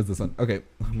it's this one. Okay.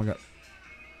 Oh my god.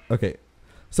 Okay.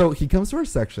 So he comes to our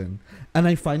section, and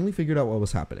I finally figured out what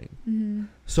was happening. Mm-hmm.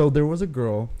 So there was a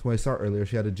girl who I saw earlier.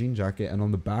 She had a jean jacket, and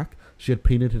on the back, she had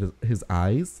painted his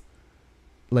eyes,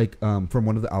 like from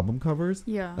one of the album covers.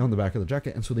 Yeah. On the back of the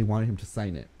jacket, and so they wanted him to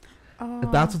sign it. Oh.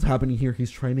 And that's what's happening here.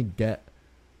 He's trying to get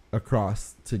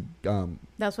across to.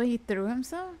 That's why he threw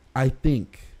himself. I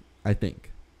think. That's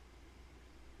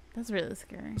really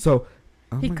scary. So.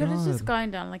 Oh he could have just gone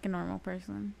down like a normal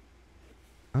person.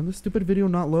 I'm the stupid video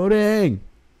not loading.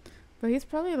 But he's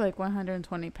probably like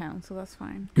 120 pounds, so that's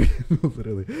fine.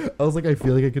 Literally. I was like, I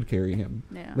feel like I could carry him.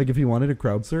 Yeah. Like if he wanted to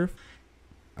crowd surf,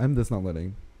 I'm this not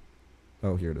letting.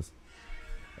 Oh, here it is.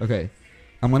 Okay.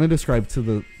 I'm going to describe to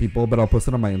the people, but I'll post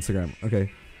it on my Instagram.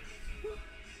 Okay.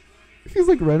 He's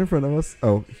like right in front of us.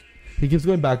 Oh, He keeps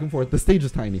going back and forth. The stage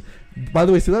is tiny. By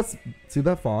the way, see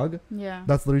that fog? Yeah.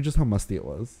 That's literally just how musty it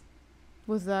was.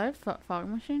 Was that a fog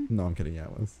machine? No, I'm kidding. Yeah,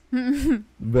 it was.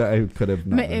 But I could have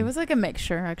not. It was like a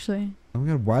mixture, actually. Oh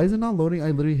my god, why is it not loading?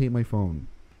 I literally hate my phone.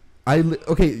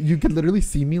 Okay, you can literally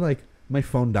see me like my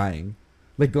phone dying,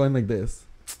 like going like this.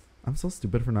 I'm so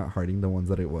stupid for not hiding the ones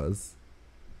that it was.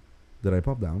 Did I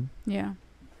pop down? Yeah.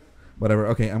 Whatever.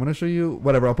 Okay, I'm gonna show you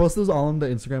whatever. I'll post those all on the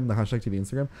Instagram, the #TV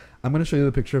Instagram. I'm gonna show you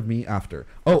the picture of me after.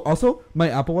 Oh, also my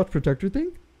Apple Watch protector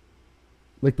thing,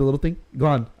 like the little thing,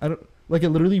 gone. I don't like it.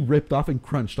 Literally ripped off and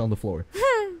crunched on the floor.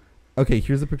 Okay,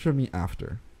 here's a picture of me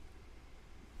after.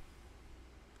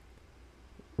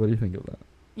 What do you think of that?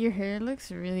 Your hair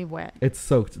looks really wet. It's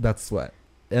soaked. That's sweat,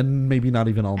 and maybe not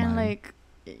even all mine. And like,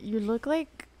 you look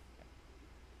like.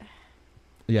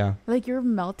 Yeah. Like you're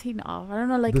melting off. I don't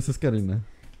know. Like this is Karina.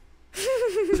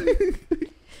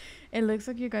 It looks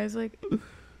like you guys like. Oh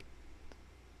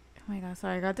my god!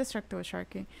 Sorry, I got distracted with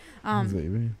Sharky.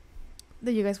 Baby.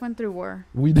 That you guys went through war.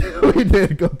 We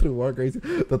did go through war, Gracie.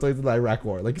 That's why it's the Iraq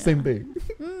war. Like same thing.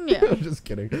 Yeah. Just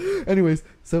kidding. Anyways,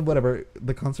 so whatever.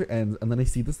 The concert ends, and then I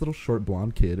see this little short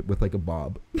blonde kid with like a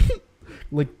bob,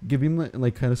 like giving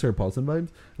like kind of Sarah Paulson vibes.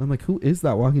 And I'm like, who is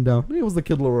that walking down? It was the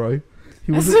Kid Leroy.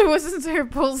 It wasn't Sarah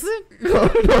Paulson. No,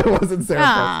 it wasn't Sarah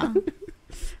Paulson.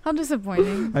 How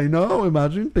disappointing. I know.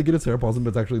 Imagine thinking it's Sarah Paulson, but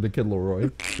it's actually the Kid Leroy.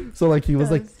 So like he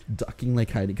was like ducking, like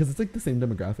hiding, because it's like the same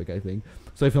demographic, I think.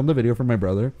 So I filmed a video for my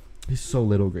brother. He's so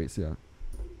little, Grecia.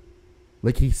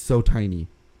 Like he's so tiny,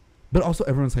 but also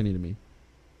everyone's tiny to me.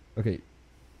 Okay,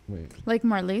 wait. Like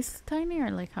Marlise tiny or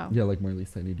like how? Yeah, like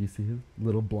Marlise tiny. Do you see his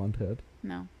little blonde head?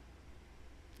 No.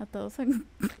 I thought it was like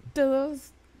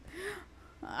those.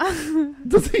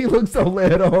 Does he look so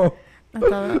little?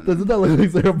 Doesn't that look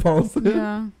like Sarah Paulson?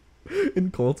 Yeah.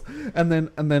 In Colts. And then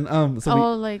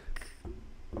so like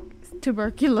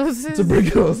tuberculosis.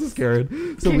 Tuberculosis,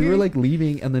 Karen. So we were like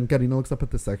leaving, and then Karina looks up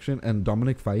at the section, and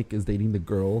Dominic Fike is dating the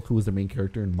girl who was the main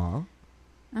character in Ma.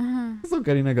 So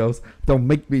Karina goes, "Don't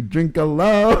make me drink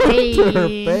alone." Hey. To her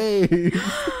face.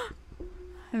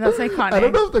 That's iconic. I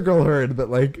don't know if the girl heard, but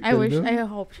like I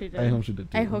hope she did. I hope she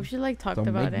did too. I hope she like talked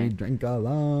about it. Don't make me drink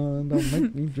alone. Don't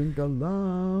make me drink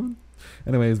alone.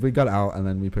 Anyways, we got out, and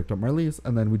then we picked up Marlise,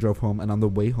 and then we drove home. And on the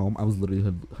way home, I was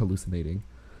literally hallucinating,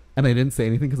 and I didn't say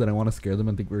anything because I didn't want to scare them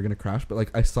and think we were gonna crash. But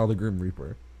like I saw the Grim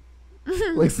Reaper,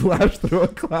 like slash through a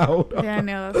cloud. Yeah, I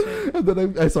know that's right. And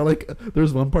then I saw like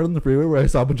there's one part on the freeway where I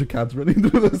saw a bunch of cats running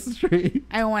through the street.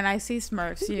 And when I see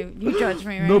Smurfs, you judge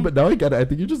me, right? No, but now I get it. I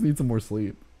think you just need some more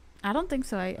sleep. I don't think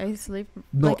so. I sleep.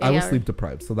 No, like I was sleep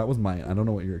deprived, so that was mine. I don't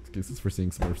know what your excuse is for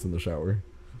seeing Smurfs in the shower.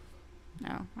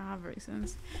 No, I have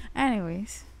reasons.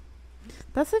 Anyways,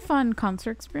 that's a fun concert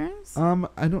experience.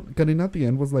 I don't. Karina at the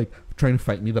end was like trying to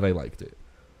fight me that I liked it.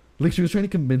 Like she was trying to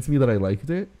convince me that I liked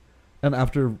it, and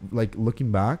after like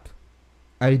looking back,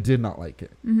 I did not like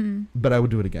it. But I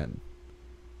would do it again.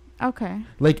 Okay.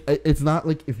 Like it's not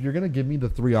like if you're gonna give me the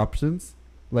 3 options,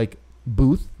 like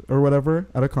booth or whatever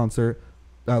at a concert.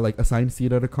 Like assigned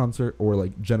seat at a concert or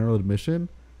like general admission,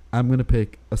 I'm gonna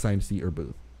pick assigned seat or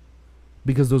booth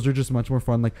because those are just much more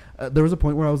fun. Like there was a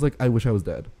point where I was like, I wish I was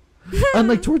dead. And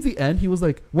like towards the end, he was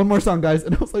like, "One more song, guys,"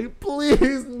 and I was like,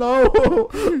 "Please, no!"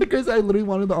 Because I literally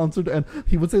wanted the answer to end.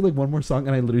 He would say like one more song,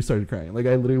 and I literally started crying. Like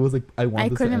I literally was like, "I want." I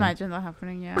couldn't imagine that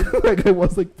happening. Yeah. Like I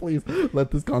was like, "Please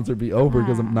let this concert be over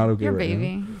because I'm not okay your right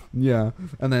baby. now." Yeah,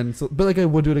 and then but like I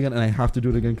would do it again, and I have to do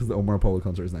it again because the Omar Apollo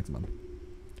concert is next month.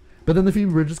 But then the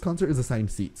Phoebe Bridgers concert is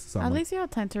assigned seats. So at least you have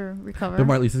time to recover. But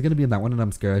Marlise is going to be in that one, and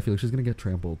I'm scared. I feel like she's going to get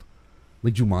trampled.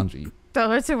 Like Jumanji.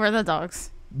 Tell her to wear the dogs.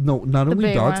 No, not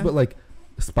only dogs, but like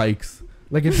spikes.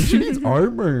 Like she needs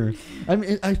armor. I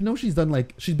mean, I know she's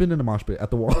been in a mosh pit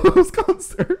at the Wallows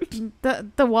concert.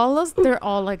 The Wallows, they're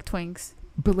all like twinks.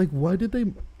 But like, why did they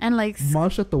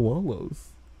mosh at the Wallows?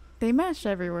 They mash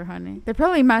everywhere, honey. They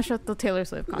probably mash at the Taylor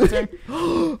Swift concert.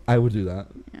 I would do that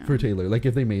for Taylor. Like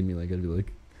if they made me, like I'd be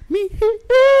like, me.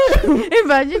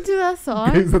 Imagine to that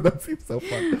song. Okay, so that seems so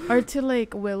fun. Or to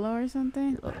like Willow or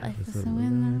something. No, that's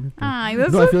I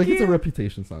so feel like cute. it's a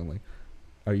Reputation song. Like,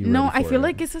 are you? No, ready I for feel it?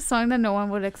 like it's a song that no one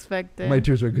would expect. My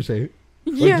Tears Ricochet.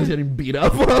 Yeah. Like just getting beat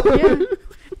up. Yeah.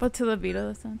 But to the beat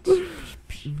of the song.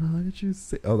 How did you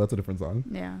say? Oh, that's a different song.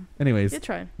 Yeah. Anyways. You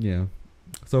tried. Yeah.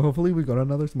 So hopefully we go to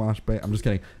another Smosh Pit. I'm just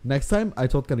kidding. Next time I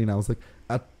told Karina, I was like,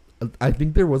 I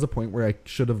think there was a point where I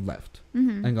should have left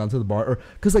and gone to the bar, or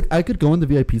because like I could go in the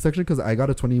VIP section because I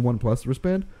got a 21 plus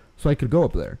wristband, so I could go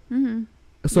up there.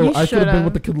 So I could have been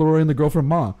with the Kid Leroy and the girl from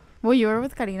Ma. Well, you were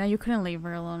with Karina. You couldn't leave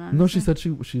her alone. Honestly. No, she said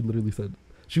she literally said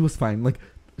she was fine. Like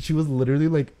she was literally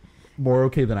like more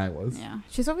okay than I was. Yeah,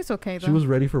 she's always okay though. She was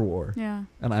ready for war. Yeah.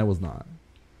 And I was not.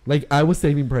 Like, I was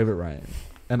saving Private Ryan.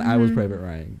 And I was Private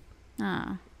Ryan.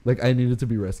 Ah. Like, I needed to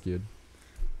be rescued.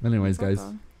 Anyways, guys.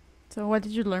 So what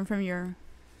did you learn from your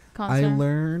concert? I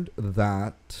learned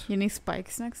that... You need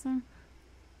spikes next time?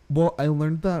 Well, I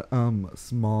learned that not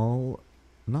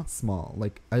small.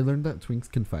 Like, I learned that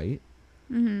twinks can fight.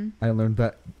 Mm-hmm. I learned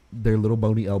that their little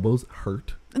bony elbows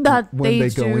hurt. That when they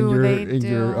go in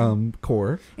your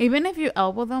core. Even if you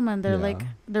elbow them and they're like,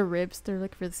 their ribs, they're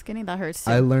like really skinny, that hurts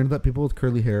too. I learned that people with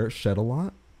curly hair shed a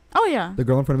lot. Oh, yeah. The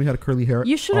girl in front of me had curly hair.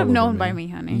 You should have known by me,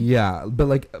 honey. Yeah, but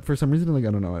like for some reason, like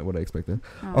I don't know what I expected.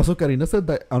 Oh. Also, Karina said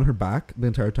that on her back the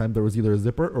entire time there was either a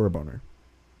zipper or a boner.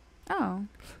 Oh.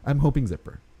 I'm hoping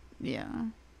zipper. Yeah.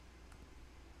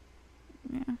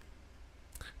 Yeah.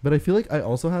 But I feel like I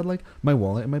also had like my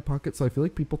wallet in my pocket, so I feel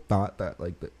like people thought that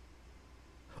like the.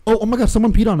 Oh my God!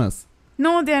 Someone peed on us.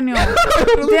 No, Daniel.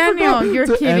 Daniel, you're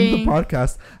to kidding. End the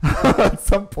podcast at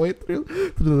some point through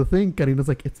the thing. Karina's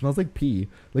like, it smells like pee.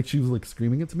 Like she was like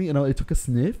screaming it to me, and I took a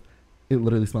sniff. It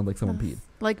literally smelled like someone peed.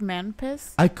 Like man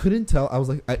piss. I couldn't tell. I was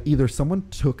like, either someone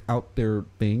took out their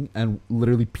thing and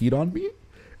literally peed on me,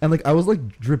 and like I was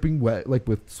like dripping wet, like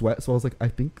with sweat. So I was like, I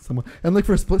think someone. And like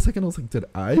for a split second, I was like, did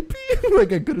I pee?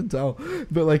 Like I couldn't tell,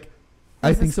 but like.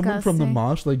 I think someone from the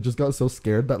mosh like just got so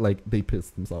scared that like they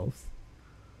pissed themselves.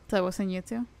 So it wasn't you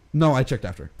two? No, I checked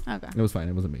after. Okay. It was fine.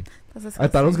 It wasn't me. That's I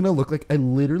thought I was going to look like... I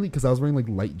literally... Because I was wearing like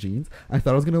light jeans. I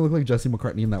thought I was going to look like Jesse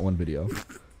McCartney in that one video.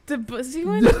 The pussy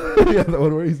one? Yeah, the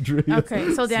one where he's drinking.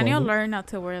 Okay, so Daniel learned not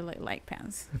to wear like light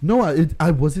pants. No,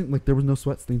 I wasn't... Like there was no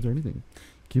sweat stains or anything.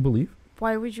 Can you believe?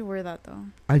 Why would you wear that though?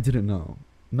 I didn't know.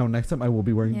 No, next time I will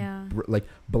be wearing like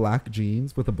black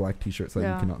jeans with a black t-shirt so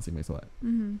that you cannot see my sweat.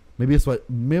 Mm-hmm. Maybe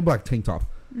a black tank top.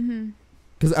 Mm-hmm.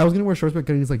 Because I was gonna wear shorts, but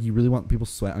he's like, you really want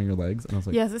people's sweat on your legs, and I was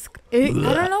like, yes, I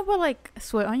don't know, but like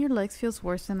sweat on your legs feels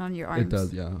worse than on your arms. It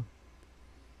does, yeah.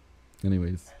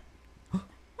 Anyways,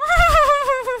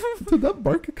 did that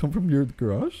bark come from your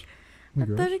garage? I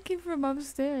thought it came from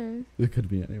upstairs. It could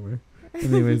be anywhere.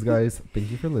 Anyways, guys,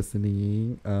 thank you for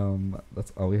listening.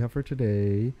 That's all we have for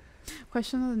today.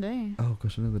 Question of the day. Oh,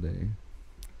 question of the day.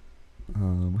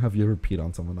 Have you ever peed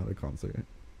on someone at a concert?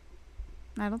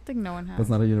 I don't think no one has. That's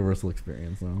not a universal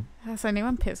experience, though. Has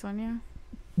anyone pissed on you?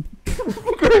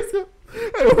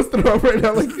 I almost threw up right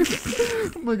now. Like,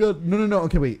 oh my God. No.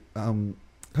 Okay, wait. Have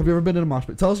you ever been in a mosh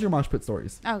pit? Tell us your mosh pit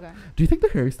stories. Okay. Do you think the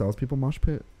Harry Styles people mosh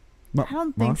pit? I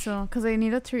don't think so, because they need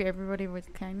to treat everybody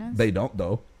with kindness. They don't,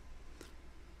 though.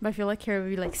 But I feel like Harry would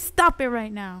be like, stop it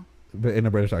right now. But in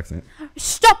a British accent.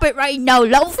 Stop it right now,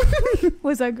 love.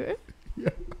 Was that good? Yeah.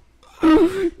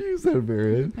 You said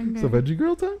very good. Okay. So veggie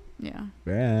girl time? Yeah.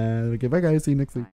 Bad. Okay, bye guys. See you next week.